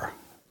vapor.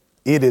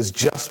 It is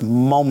just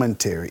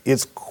momentary.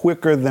 It's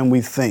quicker than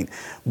we think.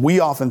 We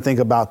often think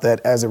about that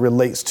as it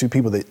relates to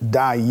people that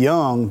die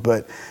young,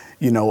 but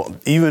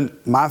even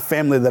my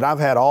family that I've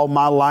had all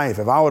my life,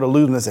 if I were to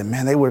lose them and say,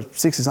 man, they were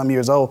 60-something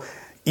years old,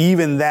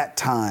 even that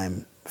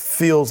time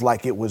feels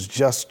like it was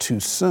just too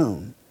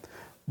soon.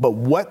 But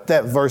what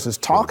that verse is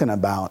talking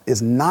about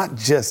is not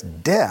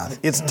just death.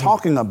 It's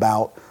talking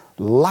about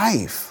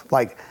life.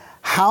 Like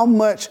how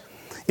much,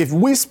 if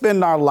we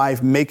spend our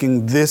life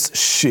making this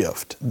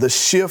shift, the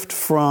shift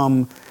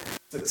from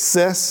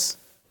success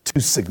to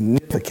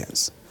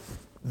significance,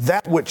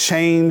 that would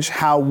change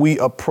how we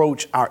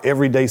approach our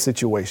everyday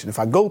situation. If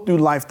I go through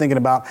life thinking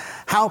about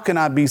how can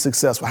I be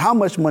successful, how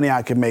much money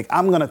I can make,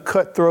 I'm going to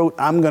cut throat,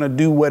 I'm going to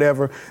do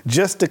whatever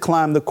just to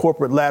climb the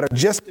corporate ladder,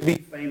 just to be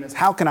famous,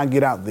 how can I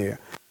get out there?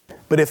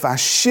 But if I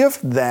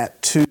shift that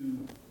to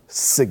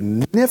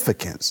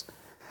significance,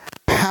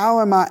 how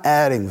am I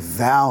adding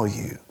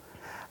value?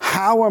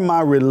 How are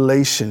my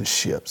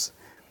relationships?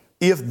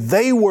 If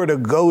they were to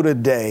go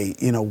today,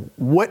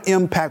 what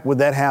impact would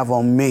that have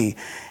on me?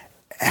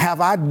 Have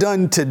I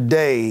done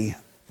today,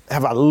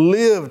 have I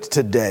lived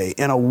today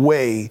in a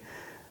way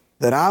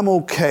that I'm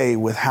okay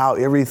with how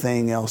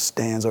everything else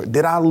stands? Or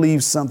did I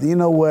leave something? You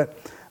know what?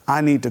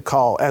 I need to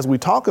call. As we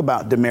talk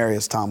about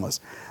Demaryius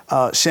Thomas,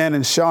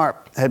 Shannon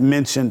Sharpe had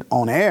mentioned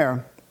on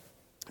air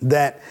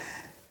that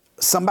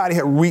somebody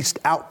had reached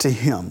out to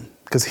him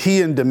because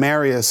he and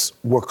Demaryius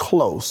were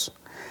close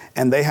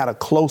and they had a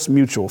close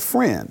mutual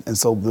friend. And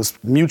so this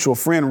mutual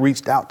friend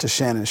reached out to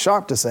Shannon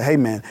Sharpe to say, hey,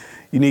 man,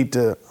 you need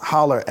to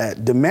holler at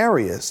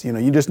Demaryius.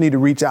 You just need to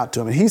reach out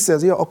to him. And he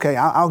says, yeah, okay,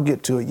 I'll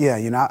get to it.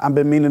 Yeah, I've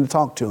been meaning to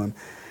talk to him.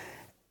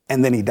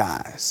 And then he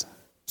dies.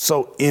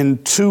 So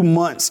in 2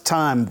 months'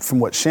 time, from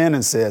what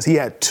Shannon says, he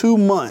had 2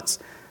 months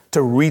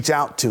to reach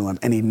out to him,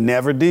 and he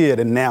never did,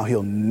 and now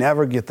he'll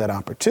never get that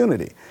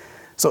opportunity.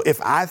 So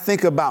if I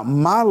think about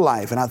my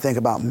life and I think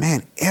about,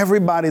 man,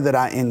 everybody that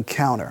I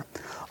encounter,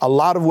 a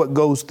lot of what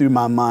goes through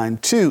my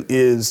mind too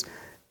is,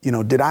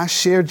 did I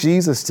share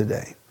Jesus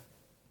today?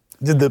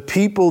 Did the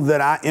people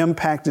that I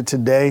impacted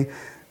today,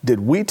 did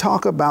we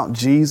talk about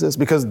Jesus?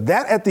 Because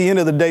that at the end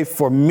of the day,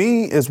 for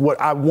me, is what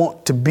I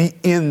want to be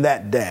in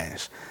that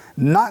dash.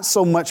 Not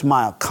so much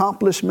my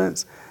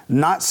accomplishments,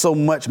 not so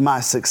much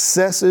my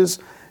successes.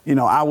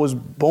 I was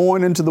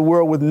born into the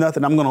world with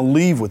nothing. I'm going to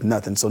leave with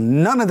nothing. So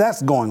none of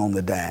that's going on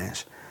the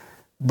dash.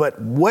 But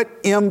what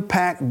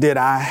impact did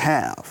I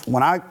have?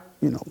 When I,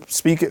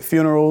 speak at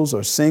funerals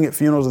or sing at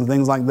funerals and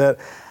things like that,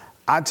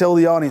 I tell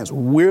the audience,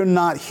 we're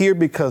not here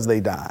because they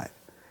died.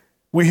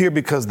 We're here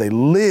because they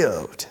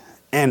lived.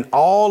 And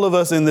all of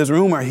us in this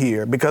room are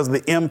here because of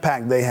the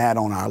impact they had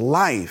on our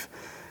life.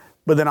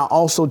 But then I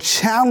also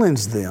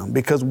challenge them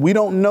because we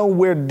don't know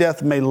where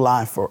death may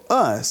lie for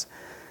us.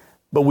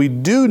 But we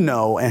do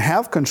know and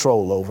have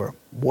control over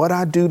what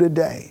I do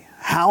today.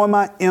 How am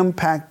I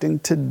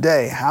impacting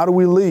today? How do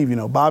we leave?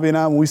 Bobby and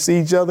I, when we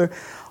see each other,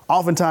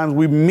 oftentimes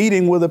we're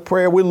meeting with a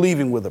prayer, we're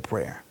leaving with a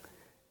prayer.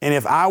 And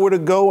if I were to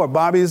go or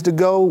Bobby is to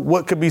go,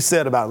 what could be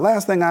said about it?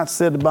 Last thing I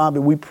said to Bobby,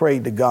 we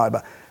prayed to God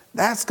about.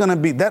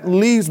 That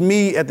leaves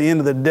me at the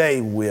end of the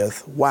day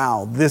with,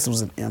 wow, this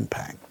was an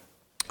impact.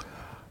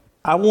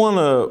 I want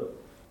to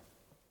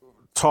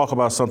talk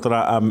about something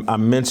I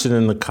mentioned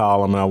in the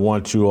column, and I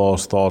want you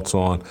all's thoughts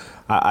on.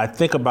 I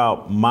think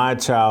about my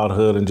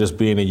childhood and just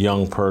being a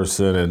young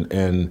person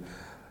and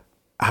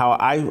how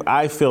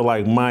I feel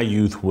like my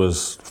youth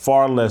was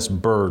far less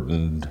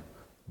burdened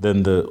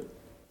than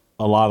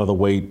a lot of the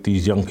weight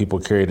these young people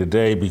carry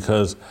today,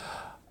 because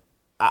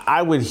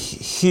I would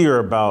hear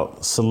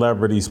about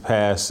celebrities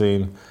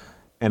passing,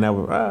 and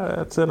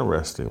that's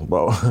interesting.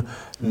 Well,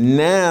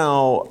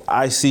 now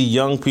I see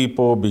young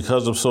people,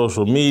 because of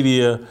social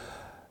media,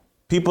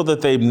 people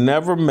that they've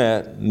never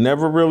met,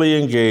 never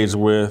really engaged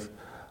with,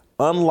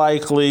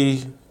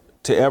 unlikely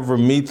to ever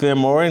meet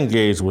them or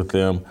engage with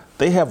them.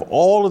 They have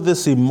all of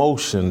this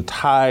emotion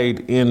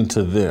tied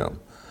into them.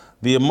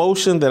 The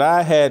emotion that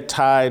I had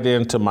tied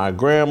into my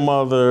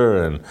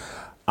grandmother and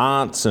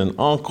aunts and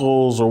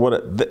uncles or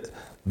what,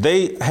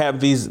 they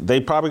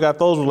probably got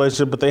those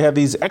relationships, but they have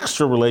these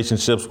extra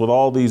relationships with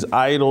all these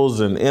idols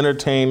and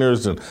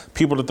entertainers and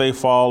people that they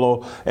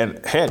follow.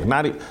 And heck,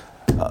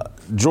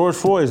 George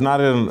Floyd is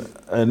not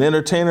an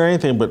entertainer or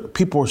anything, but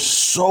people are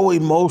so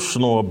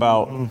emotional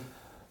about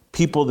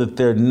people that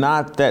they're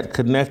not that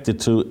connected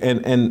to.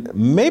 And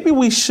maybe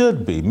we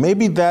should be.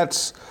 Maybe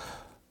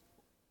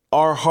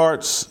our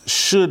hearts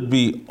should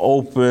be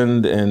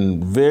opened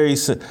and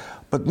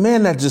but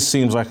man, that just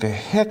seems like a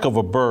heck of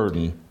a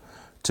burden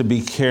to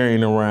be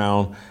carrying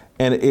around.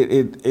 And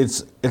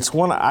it's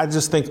one, I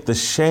just think the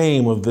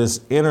shame of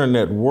this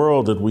internet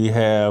world that we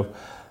have,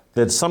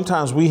 that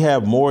sometimes we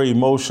have more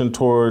emotion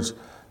towards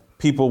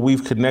people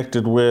we've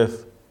connected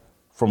with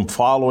from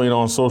following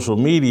on social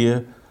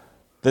media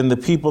than the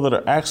people that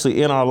are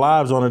actually in our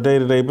lives on a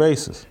day-to-day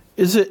basis.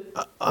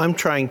 I'm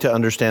trying to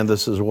understand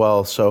this as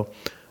well. So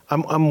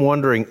I'm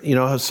wondering,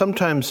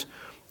 sometimes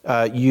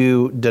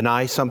you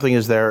deny something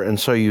is there and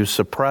so you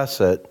suppress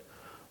it,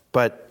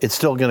 but it's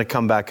still going to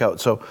come back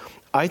out. So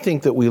I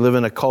think that we live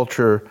in a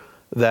culture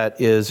that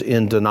is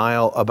in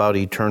denial about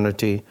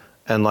eternity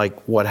and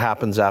like what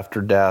happens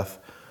after death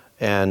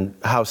and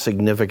how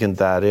significant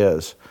that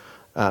is.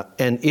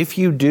 And if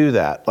you do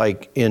that,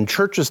 like in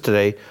churches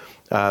today,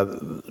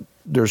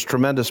 there's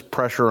tremendous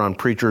pressure on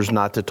preachers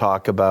not to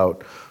talk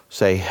about,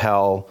 say,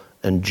 hell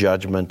and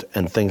judgment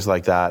and things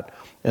like that.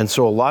 And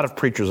so a lot of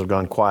preachers have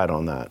gone quiet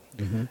on that.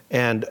 Mm-hmm.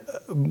 And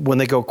when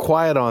they go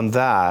quiet on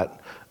that,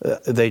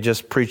 they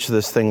just preach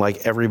this thing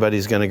like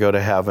everybody's going to go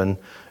to heaven.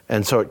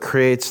 And so it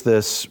creates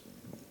this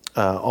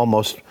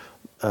almost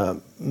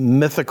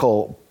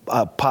mythical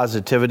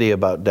positivity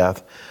about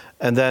death.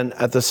 And then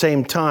at the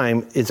same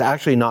time, it's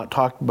actually not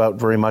talked about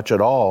very much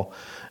at all.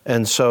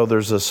 And so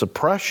there's a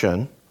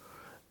suppression.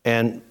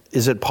 And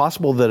is it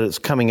possible that it's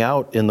coming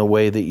out in the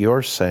way that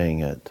you're saying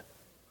it?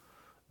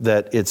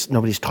 That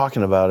nobody's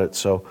talking about it,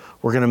 so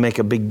we're going to make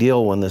a big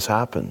deal when this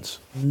happens.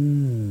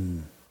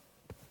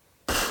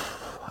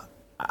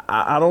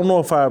 I don't know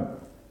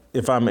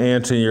if I'm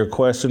answering your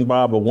question,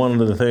 Bob, but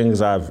one of the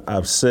things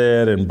I've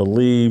said and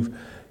believe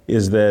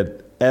is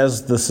that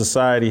as the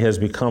society has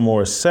become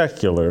more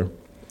secular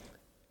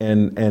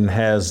and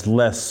has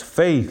less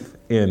faith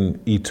in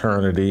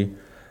eternity,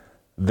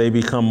 they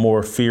become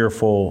more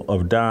fearful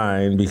of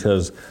dying,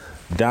 because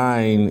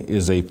dying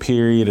is a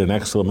period, an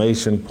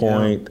exclamation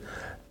point. Yeah.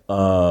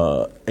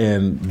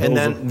 And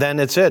then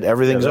it's it.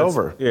 Everything's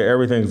over. Yeah,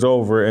 everything's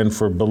over. And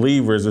for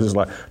believers, it's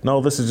like, no,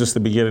 this is just the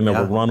beginning of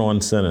a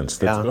run-on sentence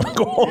that's going to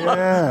go on.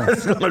 Yeah.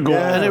 It's going to go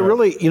on. And it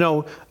really,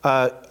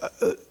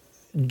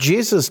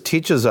 Jesus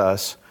teaches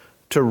us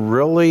to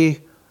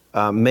really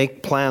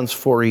make plans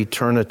for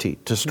eternity,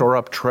 to store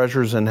up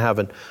treasures in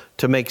heaven,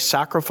 to make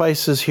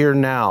sacrifices here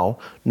now,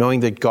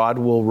 knowing that God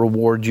will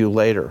reward you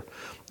later.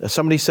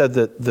 Somebody said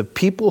that the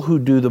people who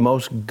do the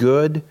most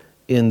good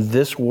in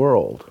this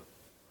world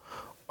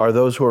are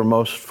those who are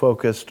most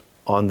focused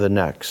on the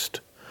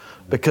next,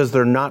 because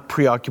they're not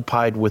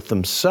preoccupied with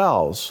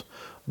themselves,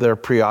 they're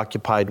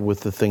preoccupied with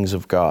the things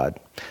of God.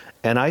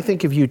 And I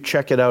think if you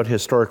check it out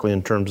historically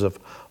in terms of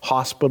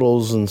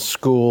hospitals and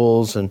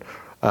schools and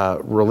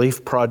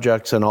relief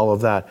projects and all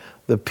of that,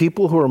 the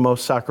people who are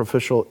most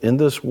sacrificial in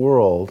this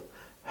world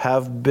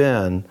have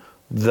been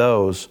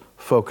those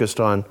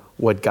focused on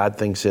what God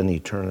thinks in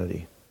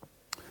eternity.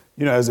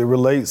 As it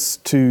relates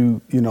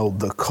to,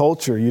 the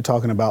culture, you're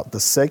talking about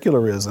the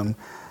secularism,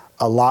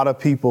 a lot of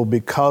people,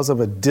 because of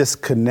a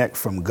disconnect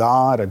from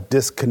God, a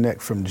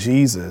disconnect from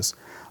Jesus,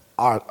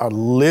 are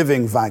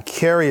living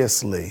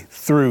vicariously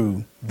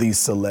through these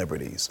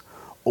celebrities,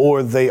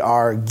 or they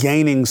are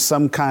gaining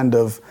some kind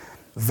of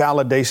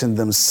validation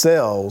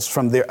themselves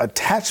from their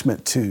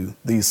attachment to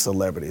these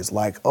celebrities.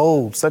 Like,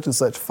 oh, such and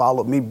such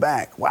followed me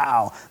back.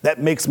 Wow, that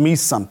makes me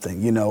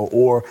something,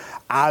 or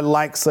I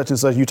like such and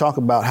such. You talk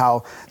about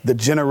how the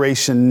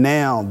generation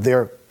now,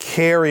 they're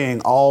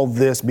carrying all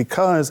this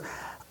because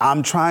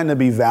I'm trying to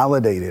be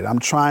validated. I'm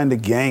trying to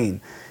gain.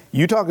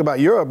 You talk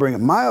about your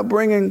upbringing. My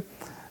upbringing,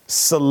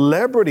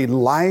 celebrity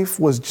life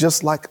was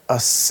just like a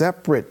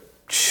separate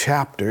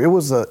chapter.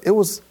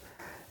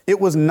 It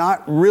was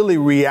not really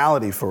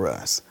reality for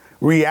us.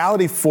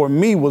 Reality for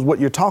me was what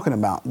you're talking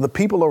about. The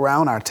people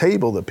around our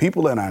table, the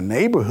people in our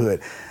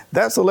neighborhood,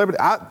 that celebrity,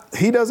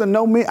 he doesn't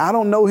know me. I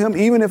don't know him.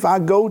 Even if I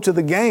go to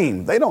the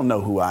game, they don't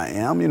know who I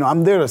am.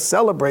 I'm there to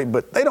celebrate,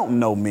 but they don't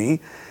know me.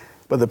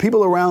 But the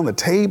people around the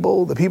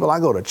table, the people I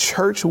go to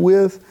church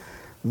with,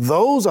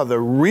 those are the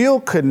real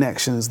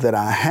connections that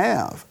I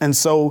have. And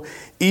so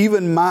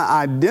even my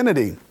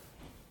identity,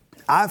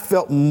 I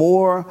felt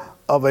more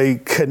of a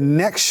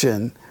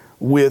connection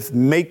with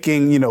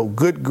making,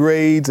 good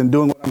grades and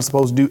doing what I'm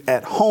supposed to do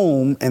at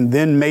home, and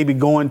then maybe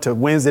going to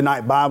Wednesday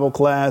night Bible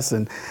class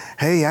and,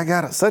 hey, I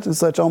got such and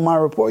such on my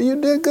report. You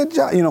did a good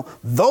job.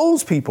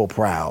 Those people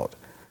proud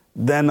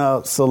than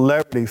a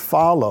celebrity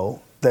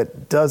follow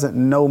that doesn't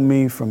know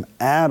me from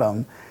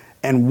Adam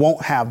and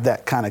won't have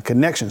that kind of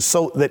connection.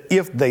 So that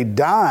if they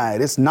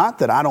died, it's not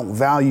that I don't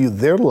value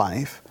their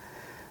life,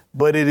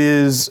 but it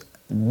is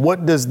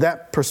what does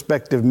that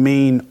perspective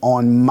mean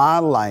on my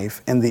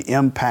life and the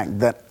impact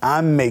that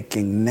I'm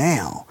making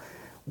now?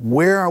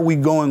 Where are we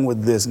going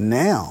with this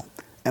now?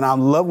 And I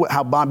love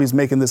how Bobby's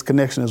making this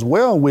connection as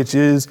well, which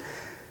is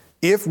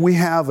if we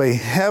have a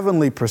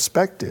heavenly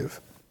perspective,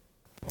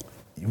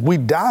 we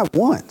die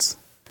once,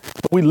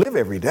 but we live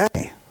every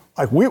day.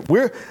 Like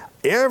we're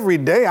every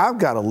day I've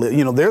got to live.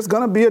 You know, there's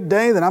going to be a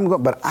day that I'm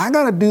going, but I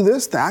got to do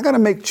this thing. I got to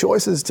make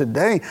choices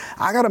today.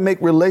 I got to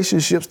make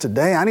relationships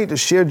today. I need to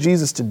share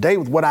Jesus today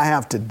with what I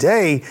have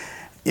today.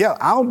 Yeah,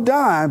 I'll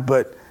die,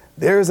 but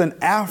there's an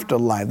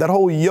afterlife. That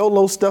whole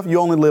YOLO stuff, you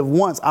only live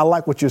once. I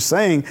like what you're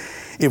saying.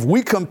 If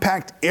we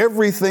compact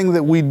everything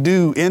that we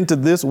do into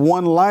this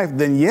one life,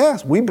 then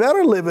yes, we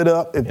better live it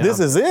up if this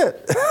is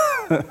it.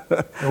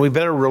 We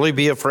better really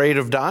be afraid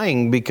of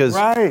dying because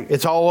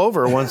it's all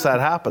over once that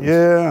happens.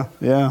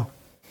 Yeah.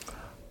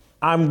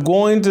 I'm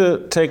going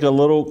to take a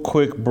little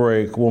quick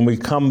break. When we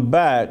come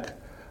back,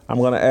 I'm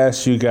going to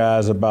ask you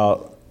guys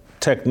about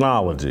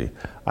technology.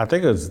 I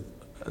think the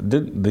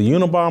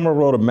Unabomber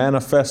wrote a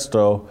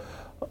manifesto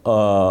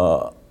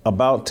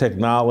about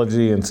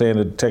technology and saying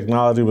that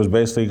technology was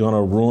basically going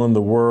to ruin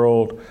the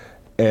world.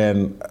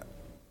 And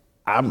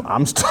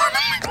I'm starting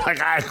to think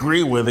like I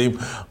agree with him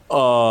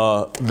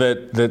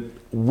that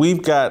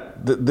we've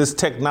got this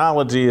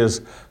technology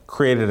has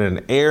created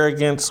an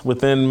arrogance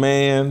within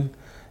man,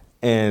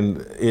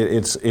 and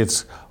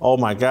it's oh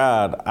my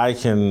God, I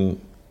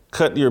can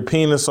cut your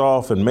penis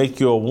off and make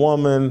you a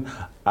woman.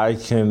 I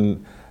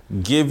can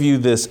give you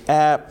this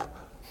app,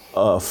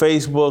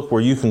 Facebook,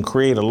 where you can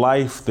create a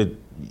life that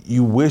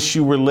you wish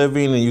you were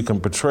living and you can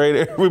portray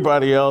to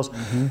everybody else.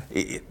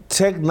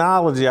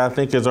 Technology, I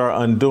think, is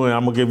our undoing.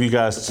 I'm going to give you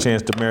guys a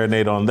chance to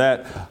marinate on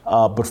that.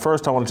 But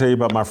first, I want to tell you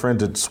about my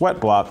friends at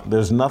Sweatblock.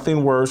 There's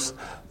nothing worse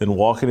than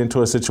walking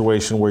into a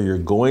situation where you're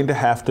going to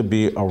have to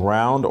be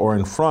around or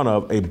in front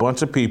of a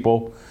bunch of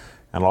people,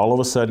 and all of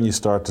a sudden you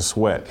start to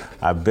sweat.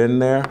 I've been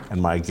there,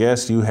 and my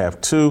guess you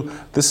have too.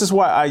 This is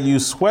why I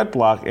use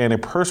Sweatblock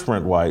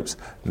antiperspirant wipes.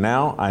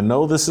 Now, I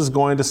know this is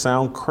going to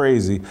sound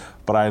crazy,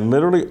 but I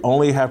literally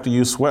only have to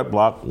use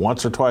Sweatblock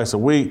once or twice a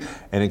week,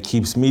 and it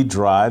keeps me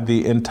dry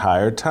the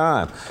entire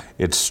time.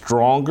 It's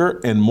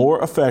stronger and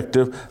more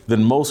effective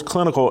than most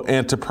clinical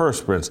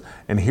antiperspirants.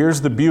 And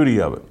here's the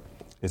beauty of it.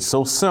 It's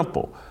so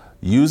simple.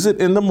 Use it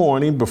in the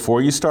morning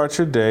before you start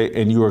your day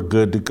and you are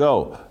good to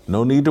go.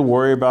 No need to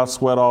worry about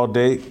sweat all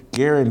day,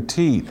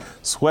 guaranteed.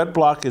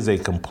 Sweatblock is a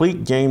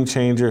complete game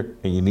changer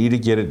and you need to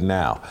get it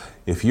now.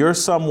 If you or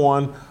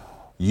someone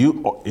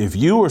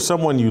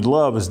you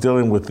love is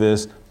dealing with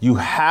this, you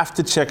have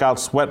to check out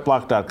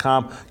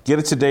sweatblock.com. Get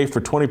it today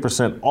for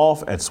 20%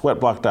 off at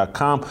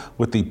sweatblock.com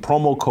with the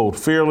promo code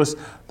FEARLESS.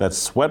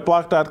 That's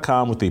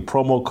sweatblock.com with the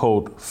promo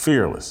code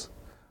FEARLESS.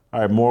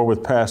 All right, more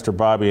with Pastor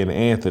Bobby and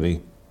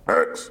Anthony.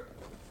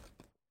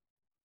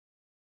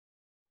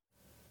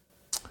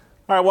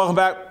 All right, welcome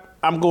back.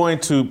 I'm going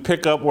to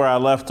pick up where I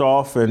left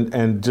off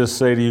and just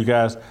say to you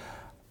guys,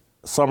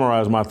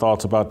 summarize my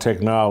thoughts about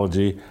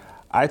technology.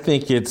 I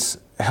think it's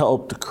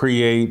helped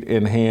create,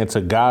 enhance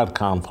a God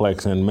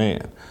complex in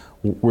man.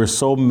 We're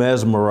so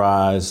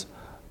mesmerized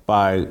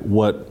by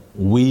what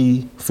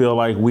we feel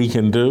like we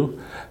can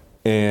do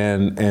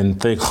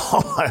and think,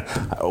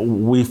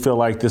 we feel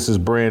like this is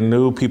brand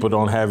new. People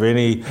don't have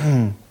any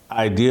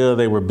idea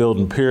they were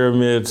building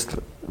pyramids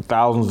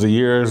thousands of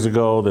years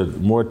ago, that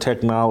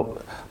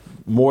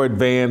more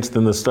advanced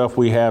than the stuff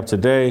we have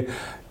today.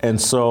 And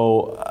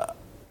so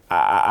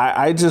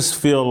I just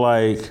feel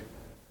like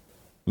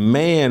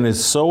man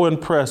is so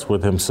impressed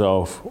with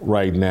himself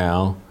right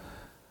now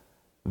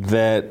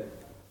that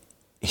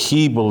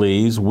we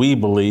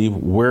believe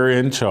we're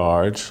in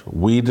charge.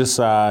 We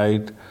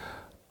decide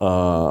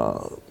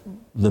the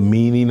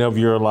meaning of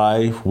your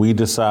life. We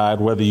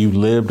decide whether you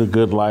lived a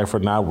good life or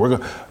not.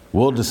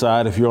 We'll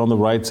decide if you're on the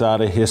right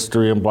side of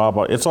history and blah,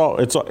 blah.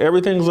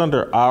 Everything's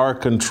under our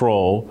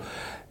control.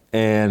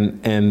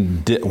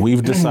 And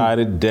we've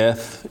decided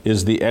death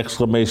is the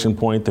exclamation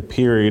point, the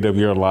period of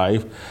your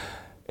life.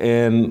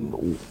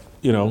 And,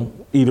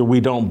 either we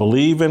don't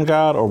believe in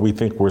God or we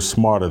think we're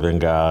smarter than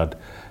God.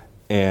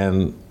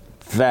 And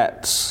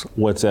that's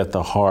what's at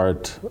the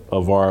heart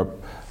of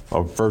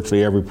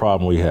virtually every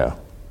problem we have.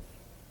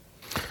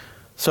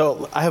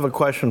 So I have a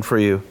question for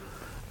you.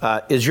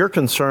 Is your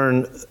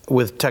concern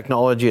with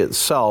technology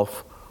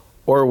itself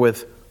or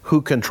with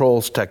who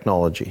controls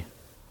technology?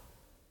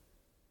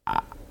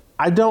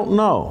 I don't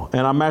know.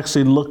 And I'm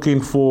actually looking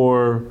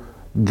for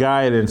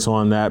guidance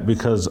on that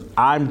because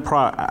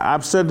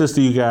I've said this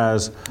to you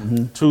guys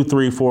 2,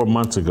 3, 4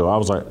 months ago. I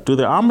was like, do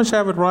the Amish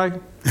have it right?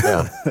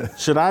 Yeah.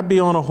 Should I be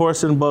on a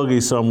horse and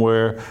buggy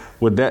somewhere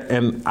with that?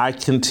 And I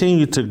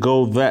continue to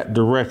go that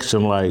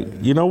direction. Like,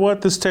 you know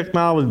what? This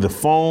technology, the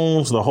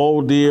phones, the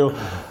whole deal.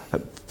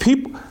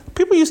 People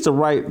used to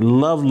write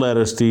love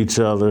letters to each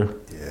other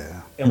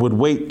and would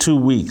wait 2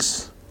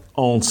 weeks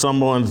on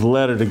someone's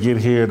letter to get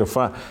here to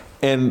find.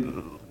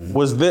 And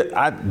was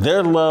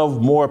their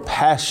love more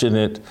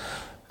passionate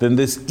than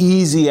this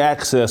easy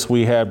access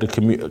we have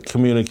to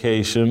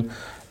communication?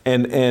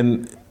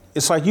 And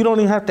it's like you don't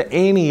even have to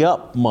ante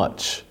up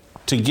much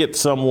to get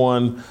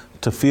someone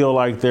to feel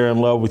like they're in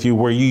love with you,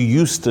 where you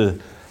used to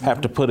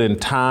have to put in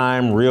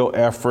time, real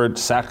effort,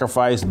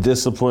 sacrifice,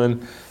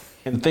 discipline,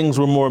 and things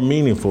were more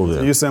meaningful then.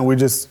 So you're saying we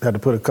just had to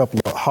put a couple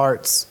of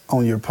hearts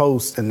on your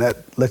post and that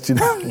lets you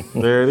know.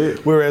 There it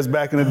is. Whereas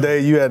back in the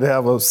day, you had to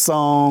have a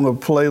song, a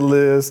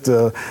playlist,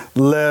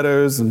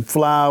 letters and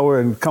flower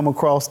and come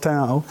across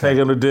town. Okay. Take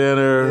them to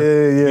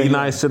dinner, be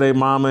nice to their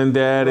mama and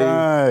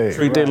daddy,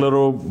 treat their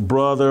little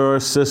brother or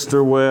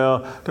sister well.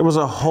 There was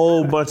a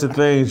whole bunch of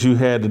things you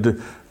had to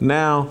do.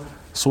 Now,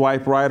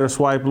 swipe right or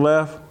swipe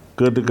left,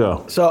 good to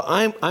go. So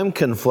I'm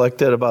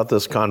conflicted about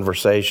this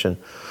conversation.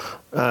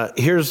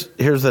 Here's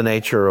the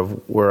nature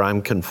of where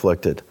I'm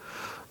conflicted.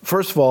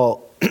 First of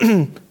all,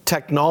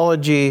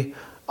 technology,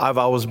 I've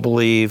always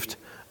believed,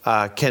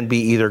 can be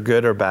either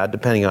good or bad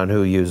depending on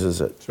who uses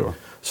it. Sure.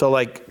 So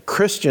like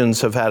Christians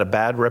have had a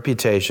bad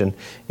reputation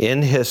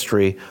in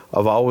history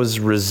of always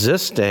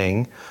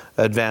resisting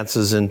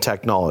advances in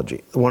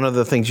technology. One of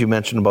the things you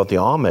mentioned about the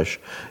Amish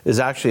is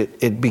actually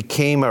it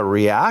became a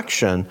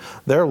reaction.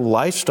 Their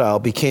lifestyle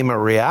became a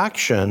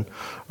reaction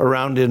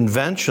around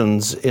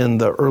inventions in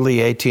the early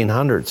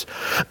 1800s.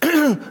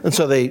 And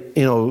so they,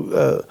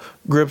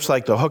 groups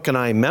like the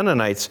Hookah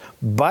Mennonites,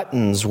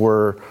 buttons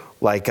were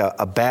like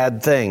a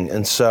bad thing.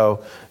 And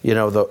so,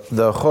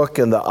 the hook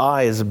and the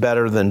eye is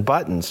better than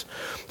buttons.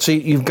 So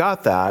you've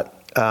got that.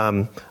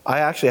 I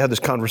actually had this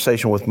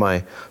conversation with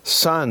my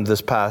son this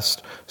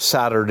past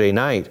Saturday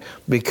night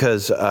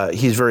because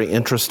he's very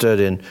interested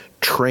in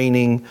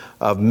training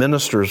of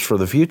ministers for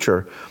the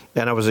future.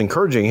 And I was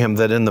encouraging him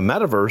that in the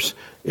metaverse,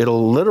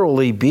 it'll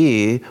literally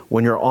be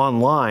when you're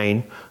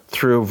online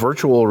through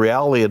virtual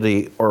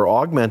reality or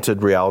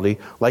augmented reality,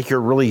 like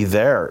you're really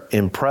there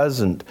in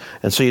present.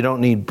 And so you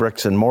don't need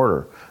bricks and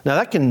mortar. Now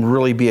that can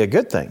really be a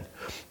good thing.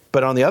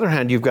 But on the other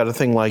hand, you've got a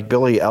thing like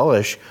Billie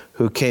Eilish,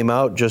 who came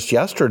out just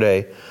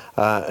yesterday,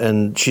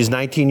 and she's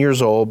 19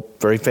 years old,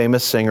 very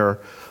famous singer.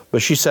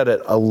 But she said at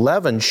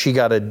 11, she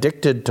got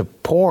addicted to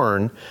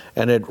porn,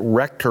 and it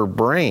wrecked her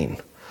brain.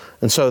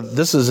 And so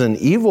this is an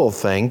evil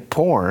thing,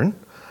 porn,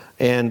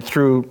 and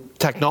through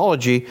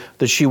technology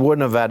that she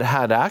wouldn't have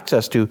had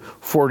access to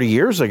 40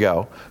 years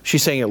ago,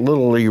 she's saying it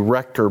literally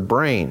wrecked her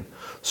brain.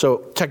 So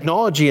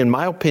technology, in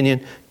my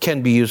opinion,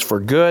 can be used for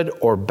good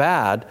or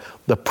bad.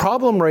 The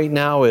problem right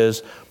now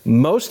is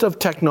most of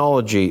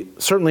technology,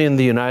 certainly in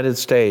the United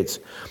States,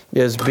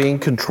 is being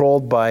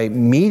controlled by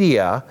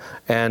media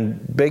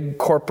and big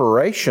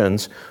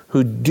corporations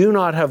who do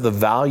not have the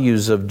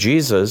values of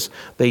Jesus.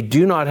 They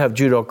do not have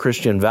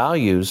Judeo-Christian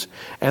values,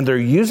 and they're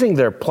using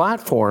their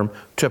platform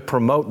to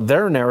promote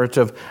their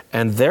narrative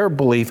and their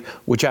belief,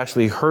 which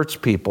actually hurts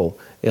people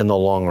in the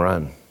long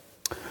run.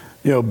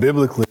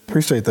 Biblically,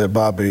 appreciate that,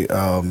 Bobby.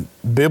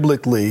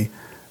 Biblically,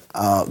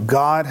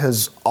 God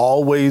has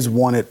always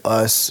wanted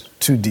us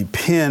to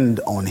depend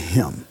on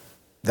Him.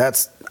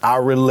 That's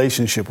our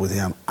relationship with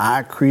Him.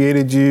 I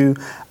created you.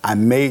 I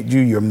made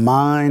you. You're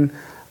mine.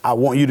 I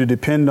want you to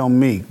depend on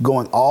me.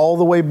 Going all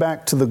the way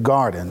back to the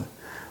garden,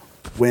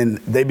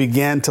 when they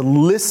began to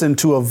listen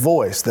to a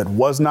voice that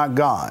was not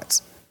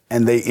God's,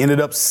 and they ended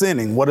up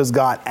sinning, what does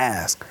God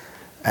ask?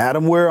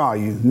 Adam, where are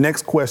you?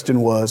 Next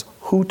question was,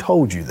 who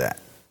told you that?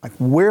 Like,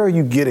 where are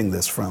you getting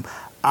this from?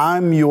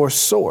 I'm your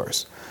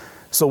source.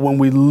 So when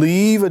we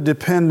leave a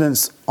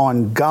dependence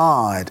on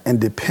God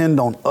and depend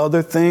on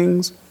other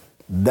things,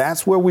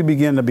 that's where we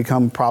begin to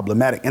become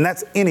problematic. And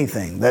that's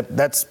anything.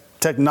 That's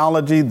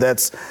technology.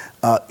 That's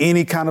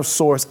any kind of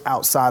source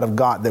outside of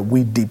God that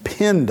we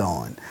depend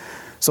on.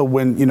 So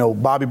when,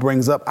 Bobby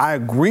brings up, I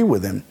agree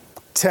with him.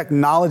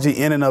 Technology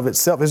in and of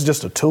itself is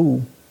just a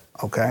tool.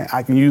 Okay,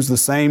 I can use the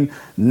same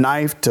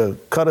knife to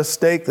cut a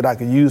steak that I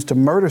could use to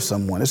murder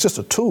someone. It's just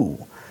a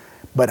tool.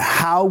 But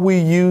how we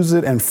use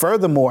it, and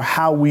furthermore,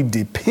 how we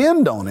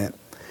depend on it,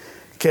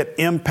 can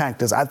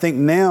impact us. I think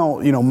now,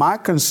 my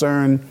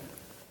concern,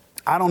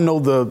 I don't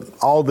know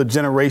all the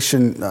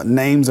generation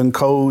names and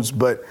codes,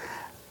 but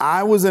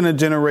I was in a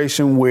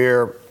generation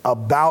where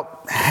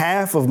about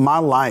half of my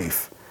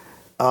life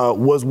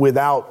was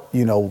without,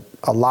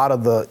 a lot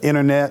of the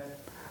internet.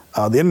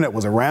 The internet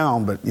was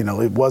around, but,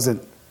 it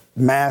wasn't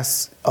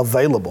mass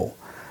available.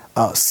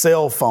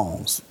 Cell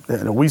phones.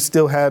 We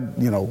still had,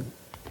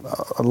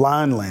 a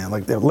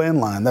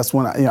landline. That's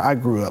when I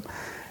grew up.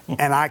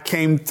 And I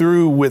came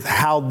through with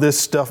how this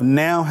stuff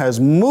now has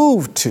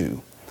moved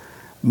to.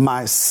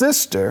 My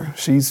sister,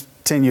 she's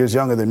 10 years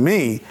younger than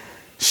me,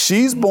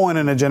 she's born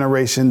in a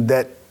generation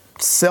that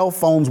cell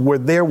phones were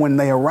there when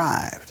they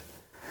arrived.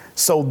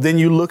 So then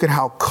you look at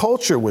how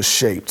culture was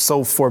shaped.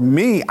 So for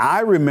me,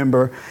 I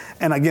remember,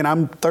 and again,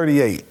 I'm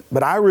 38,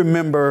 but I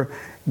remember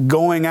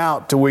going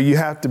out to where you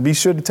have to be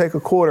sure to take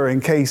a quarter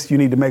in case you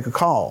need to make a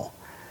call.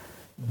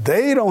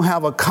 They don't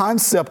have a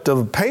concept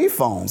of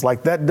payphones.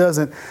 Like that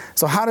doesn't.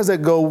 So how does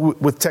that go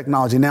with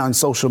technology now in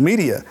social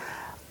media?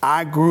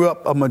 I grew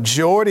up a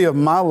majority of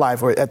my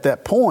life, or at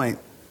that point,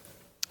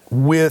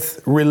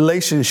 with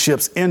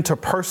relationships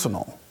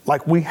interpersonal.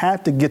 Like, we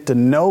had to get to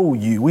know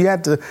you. We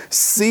had to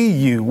see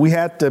you. We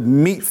had to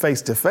meet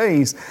face to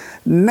face.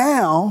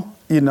 Now,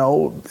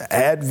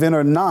 Advent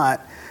or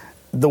not,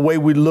 the way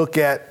we look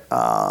at,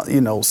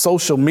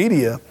 social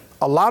media,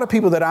 a lot of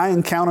people that I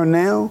encounter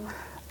now,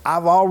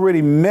 I've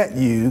already met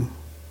you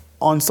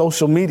on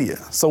social media.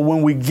 So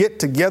when we get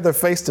together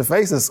face to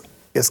face,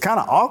 it's kind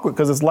of awkward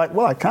because it's like,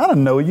 well, I kind of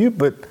know you,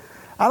 but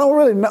I don't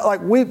really know.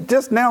 Like, we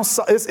just now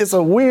saw, it's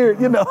a weird,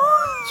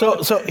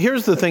 So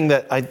here's the thing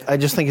that I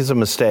just think is a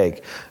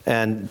mistake,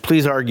 and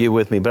please argue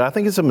with me, but I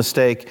think it's a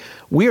mistake.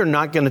 We are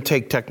not going to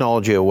take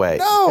technology away.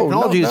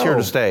 Technology is here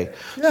to stay.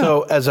 Yeah.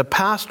 So as a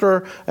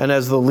pastor and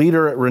as the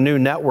leader at Renew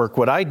Network,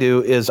 what I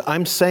do is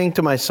I'm saying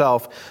to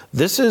myself,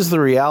 this is the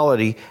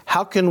reality.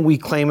 How can we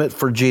claim it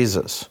for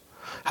Jesus?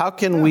 How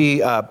can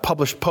we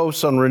publish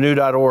posts on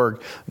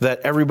renew.org that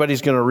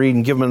everybody's going to read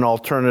and give them an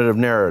alternative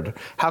narrative?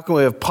 How can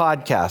we have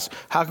podcasts?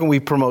 How can we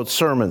promote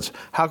sermons?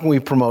 How can we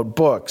promote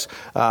books?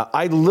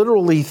 I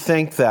literally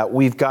think that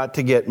we've got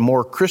to get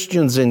more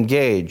Christians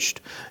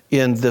engaged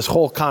in this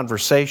whole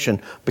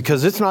conversation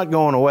because it's not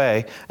going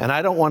away, and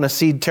I don't want to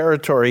cede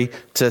territory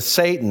to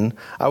Satan.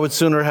 I would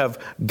sooner have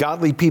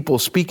godly people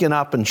speaking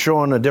up and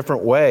showing a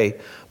different way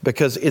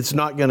because it's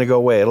not going to go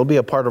away. It'll be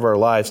a part of our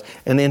lives,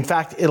 and in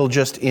fact, it'll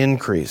just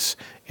increase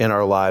in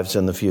our lives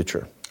in the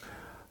future.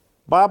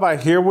 Bob, I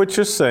hear what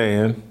you're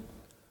saying,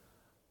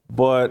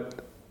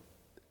 but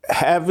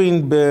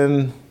having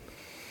been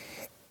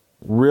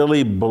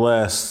really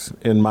blessed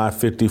in my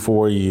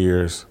 54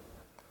 years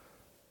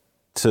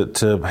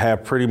to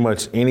have pretty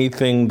much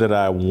anything that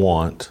I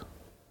want,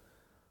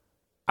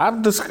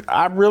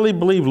 I really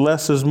believe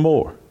less is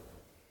more.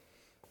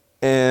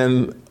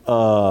 And,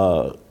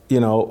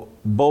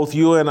 both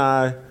you and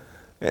I,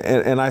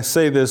 and I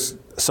say this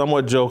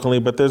somewhat jokingly,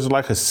 but there's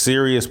like a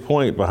serious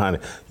point behind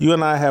it. You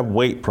and I have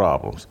weight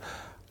problems.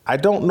 I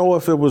don't know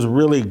if it was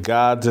really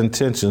God's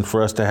intention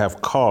for us to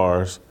have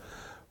cars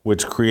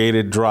which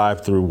created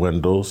drive-through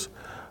windows,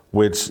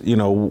 which,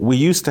 we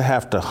used to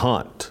have to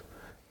hunt.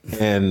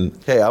 And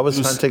hey, I was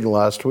hunting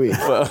last week.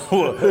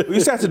 We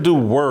used to have to do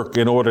work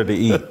in order to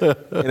eat.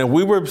 And if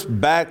we were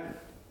back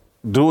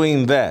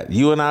doing that,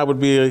 you and I would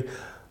be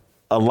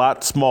a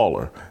lot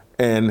smaller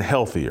and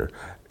healthier.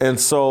 And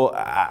so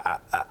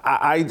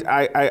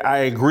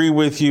I agree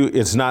with you.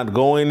 It's not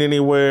going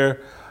anywhere,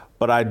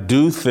 but I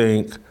do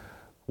think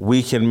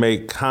we can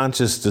make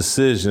conscious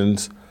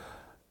decisions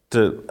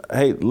to,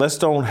 hey, let's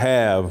don't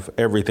have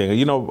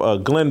everything.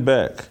 Glenn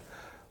Beck,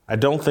 I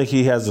don't think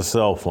he has a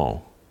cell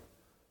phone.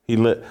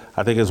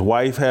 I think his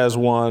wife has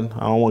one.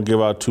 I don't want to give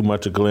out too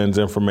much of Glenn's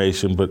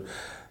information, but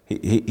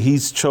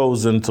he's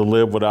chosen to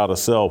live without a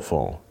cell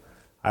phone.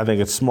 I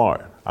think it's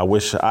smart. I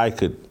wish I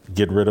could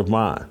get rid of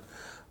mine.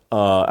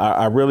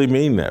 I really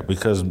mean that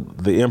because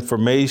the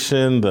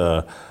information,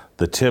 the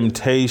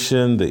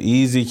temptation, the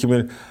easy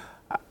communication.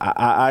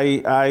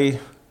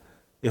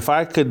 If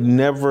I could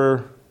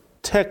never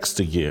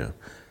text again,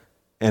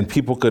 and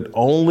people could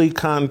only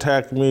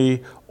contact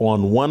me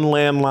on one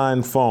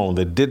landline phone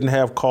that didn't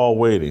have call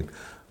waiting,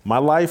 my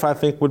life, I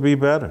think, would be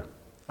better.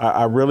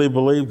 I really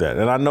believe that.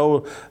 And I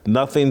know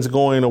nothing's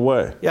going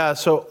away. Yeah,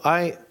 so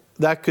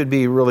that could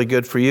be really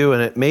good for you,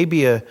 and it may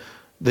be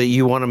that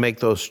you want to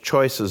make those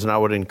choices, and I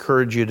would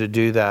encourage you to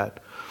do that.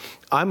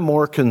 I'm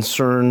more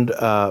concerned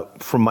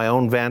from my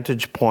own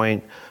vantage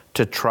point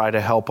to try to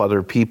help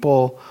other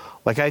people.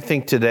 Like, I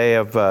think today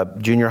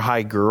of junior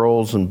high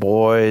girls and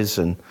boys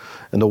and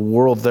the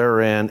world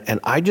they're in, and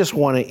I just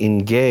want to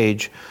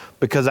engage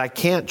because I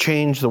can't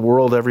change the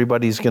world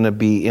everybody's going to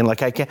be in.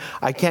 Like,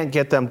 I can't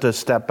get them to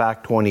step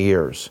back 20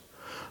 years.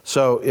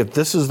 So if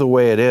this is the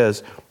way it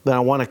is, then I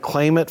want to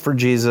claim it for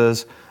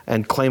Jesus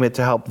and claim it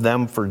to help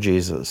them for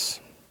Jesus.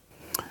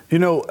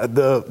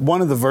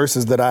 One of the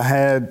verses that I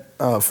had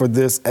for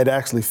this, it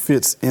actually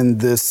fits in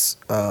this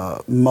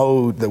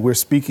mode that we're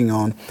speaking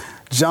on.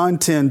 John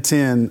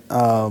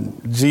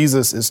 10:10,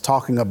 Jesus is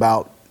talking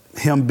about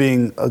him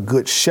being a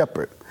good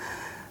shepherd.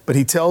 But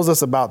he tells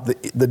us about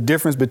the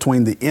difference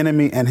between the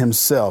enemy and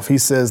himself. He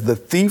says, the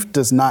thief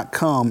does not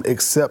come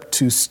except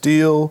to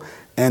steal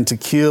and to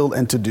kill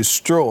and to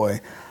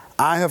destroy.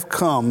 I have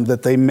come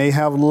that they may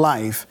have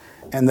life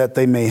and that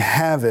they may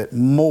have it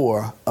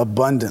more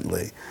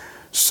abundantly.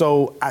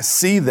 So I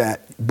see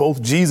that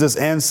both Jesus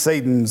and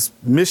Satan's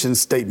mission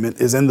statement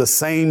is in the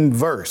same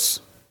verse.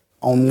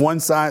 On one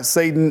side,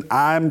 Satan,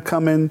 I'm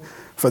coming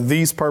for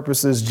these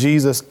purposes.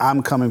 Jesus,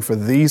 I'm coming for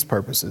these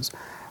purposes.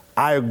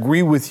 I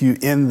agree with you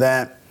in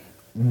that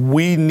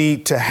we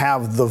need to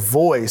have the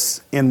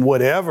voice in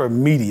whatever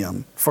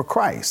medium for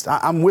Christ.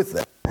 I'm with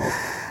that.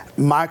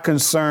 My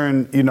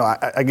concern,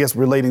 I guess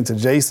relating to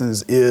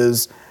Jason's,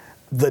 is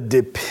the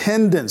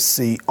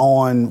dependency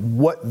on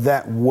what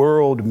that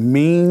world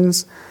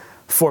means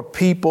for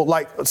people.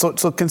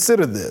 So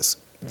consider this.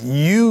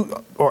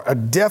 You are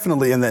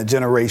definitely in that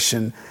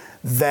generation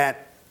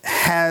that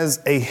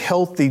has a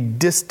healthy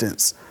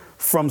distance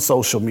from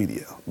social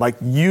media. Like,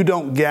 you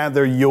don't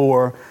gather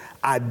your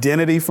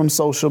identity from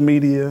social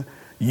media.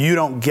 You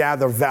don't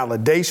gather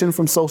validation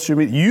from social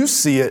media. You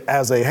see it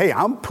as hey,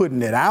 I'm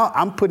putting it out.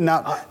 I'm putting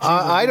out.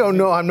 I don't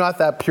know. I'm not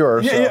that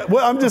pure. So. Yeah.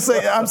 Well, I'm just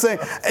saying.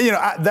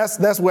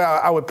 That's where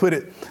I would put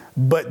it.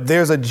 But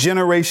there's a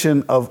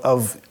generation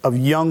of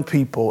young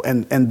people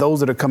and those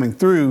that are coming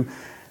through.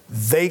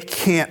 They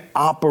can't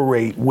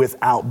operate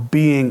without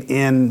being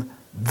in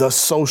the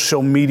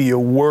social media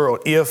world.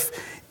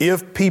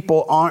 If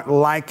people aren't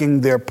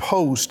liking their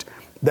post,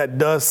 that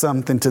does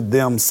something to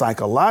them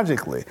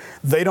psychologically.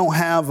 They don't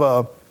have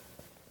a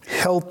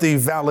healthy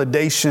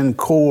validation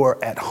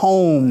core at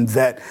home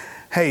that,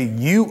 hey,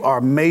 you are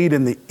made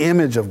in the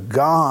image of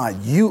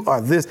God. You are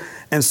this.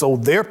 And so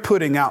they're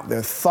putting out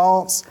their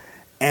thoughts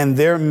and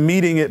they're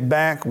meeting it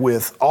back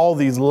with all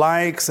these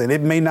likes, and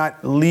it may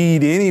not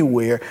lead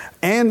anywhere.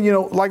 And,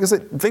 like I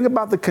said, think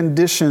about the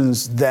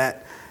conditions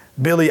that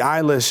Billie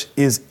Eilish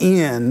is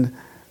in,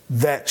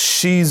 that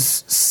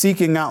she's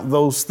seeking out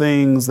those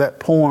things, that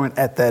porn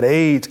at that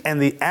age, and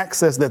the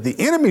access that the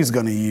enemy's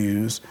going to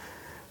use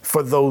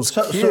for those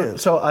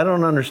kids. So I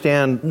don't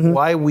understand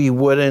why we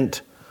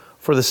wouldn't,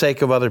 for the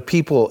sake of other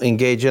people,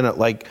 engage in it.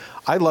 Like,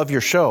 I love your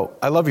show.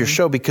 I love your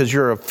show because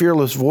you're a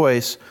fearless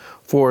voice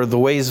for the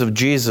ways of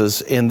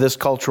Jesus in this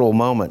cultural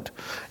moment.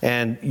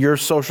 And your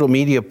social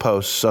media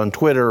posts on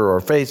Twitter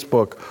or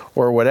Facebook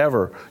or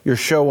whatever, your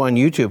show on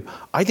YouTube,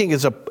 I think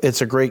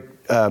it's a great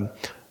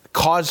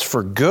cause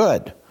for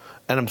good,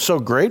 and I'm so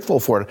grateful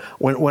for it.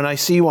 When I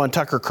see you on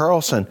Tucker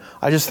Carlson,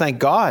 I just thank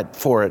God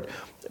for it,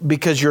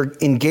 because you're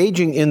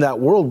engaging in that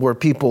world where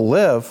people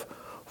live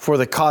for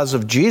the cause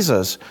of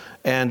Jesus,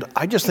 and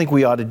I just think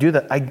we ought to do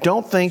that. I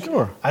don't think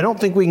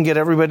we can get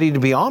everybody to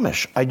be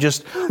Amish. I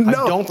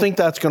don't think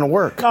that's going to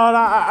work. No,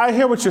 I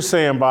hear what you're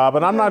saying, Bob,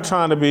 and I'm not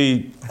trying to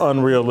be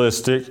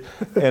unrealistic,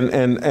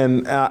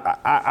 and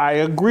I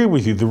agree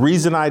with you. The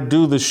reason I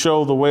do the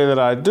show the way that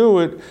I do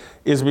it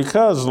is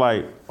because,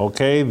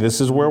 okay,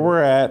 this is where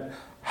we're at.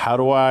 How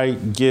do I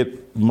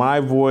get my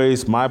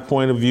voice, my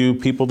point of view,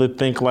 people that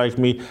think like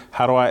me?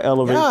 How do I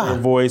elevate their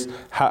voice?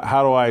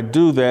 How do I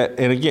do that?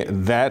 And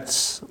again,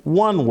 that's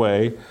one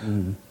way.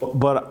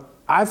 But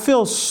I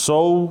feel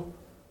so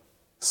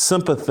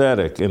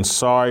sympathetic and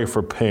sorry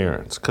for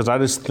parents, because I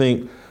just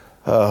think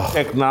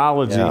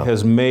technology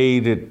has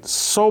made it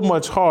so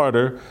much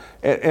harder.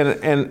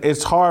 And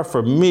it's hard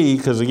for me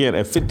because, again,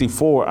 at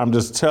 54, I'm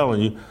just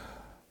telling you,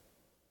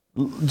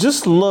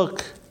 just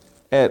look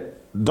at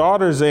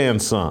daughters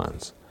and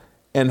sons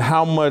and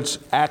how much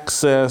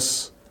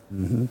access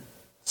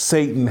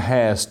Satan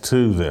has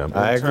to them.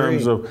 I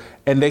agree.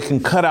 And they can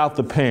cut out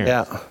the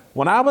parents. Yeah.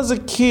 When I was a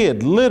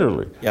kid,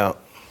 literally,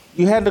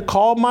 you had to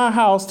call my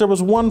house. There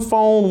was one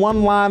phone,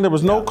 one line. There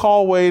was no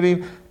call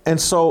waiting. And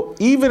so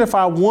even if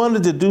I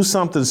wanted to do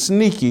something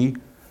sneaky,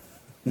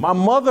 my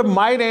mother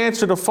might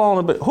answer the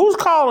phone, but who's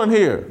calling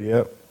here?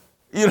 Yep.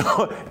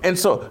 And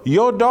so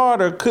your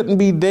daughter couldn't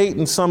be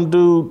dating some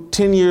dude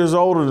 10 years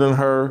older than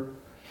her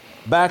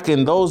back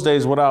in those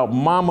days without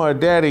mama or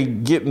daddy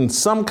getting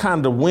some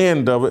kind of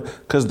wind of it,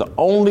 because the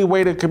only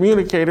way to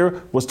communicate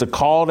her was to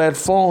call that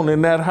phone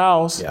in that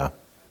house. Yeah.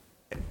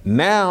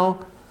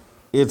 Now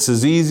it's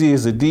as easy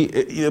as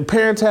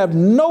parents have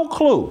no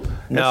clue.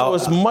 No, so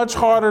it's much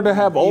harder to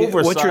have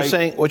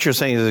oversight. What you're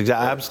saying is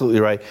absolutely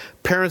right.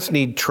 Parents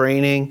need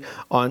training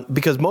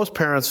because most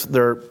parents,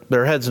 their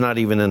head's not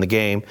even in the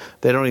game.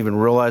 They don't even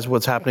realize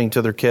what's happening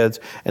to their kids.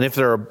 And if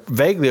they're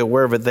vaguely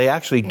aware of it, they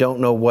actually don't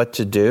know what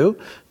to do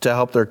to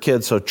help their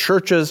kids. So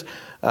churches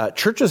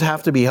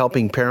have to be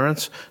helping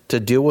parents to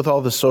deal with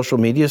all the social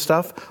media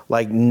stuff.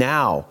 Like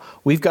now,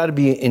 we've got to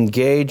be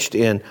engaged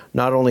in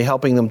not only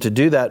helping them to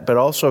do that, but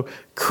also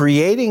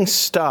creating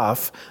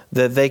stuff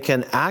that they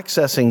can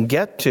access and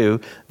get to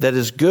that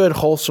is good,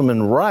 wholesome,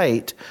 and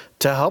right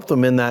to help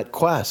them in that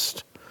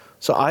quest.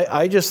 So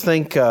I just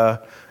think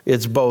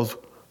it's both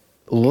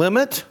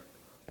limit,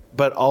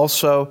 but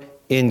also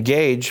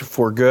engage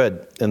for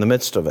good in the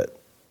midst of it.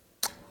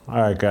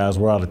 All right, guys,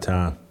 we're out of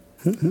time.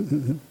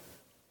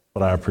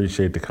 But I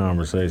appreciate the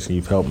conversation.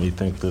 You've helped me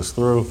think this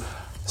through.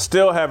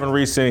 Still haven't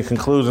reached any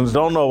conclusions.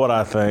 Don't know what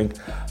I think.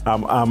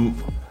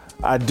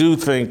 I do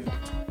think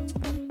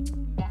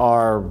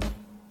our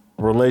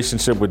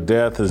relationship with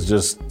death is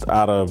just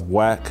out of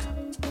whack.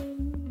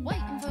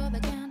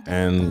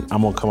 And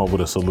I'm gonna come up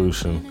with a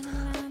solution.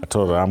 I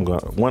told her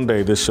one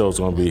day this show's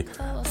gonna be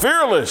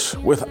Fearless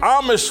with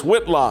Amish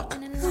Whitlock.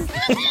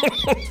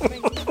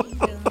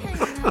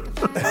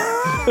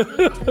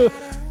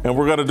 And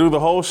we're going to do the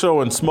whole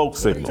show in smoke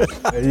signals.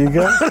 There you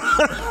go.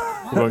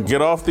 We're going to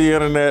get off the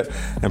internet,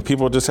 and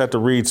people just have to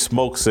read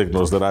smoke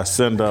signals that I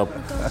send up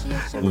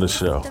from the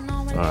show.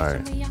 All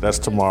right. That's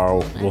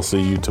tomorrow. We'll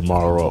see you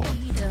tomorrow.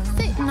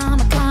 Sitting on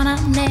a corner,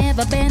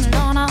 never been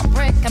alone. I'll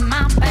break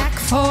my back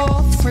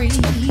for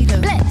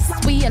freedom.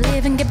 Blessed, we are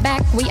living, get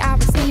back. We are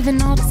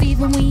receiving, all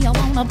deceiving. We all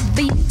want to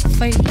be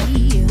free.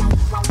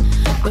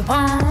 We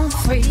want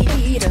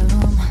freedom.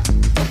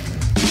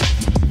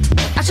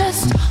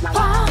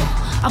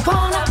 I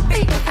wanna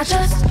be,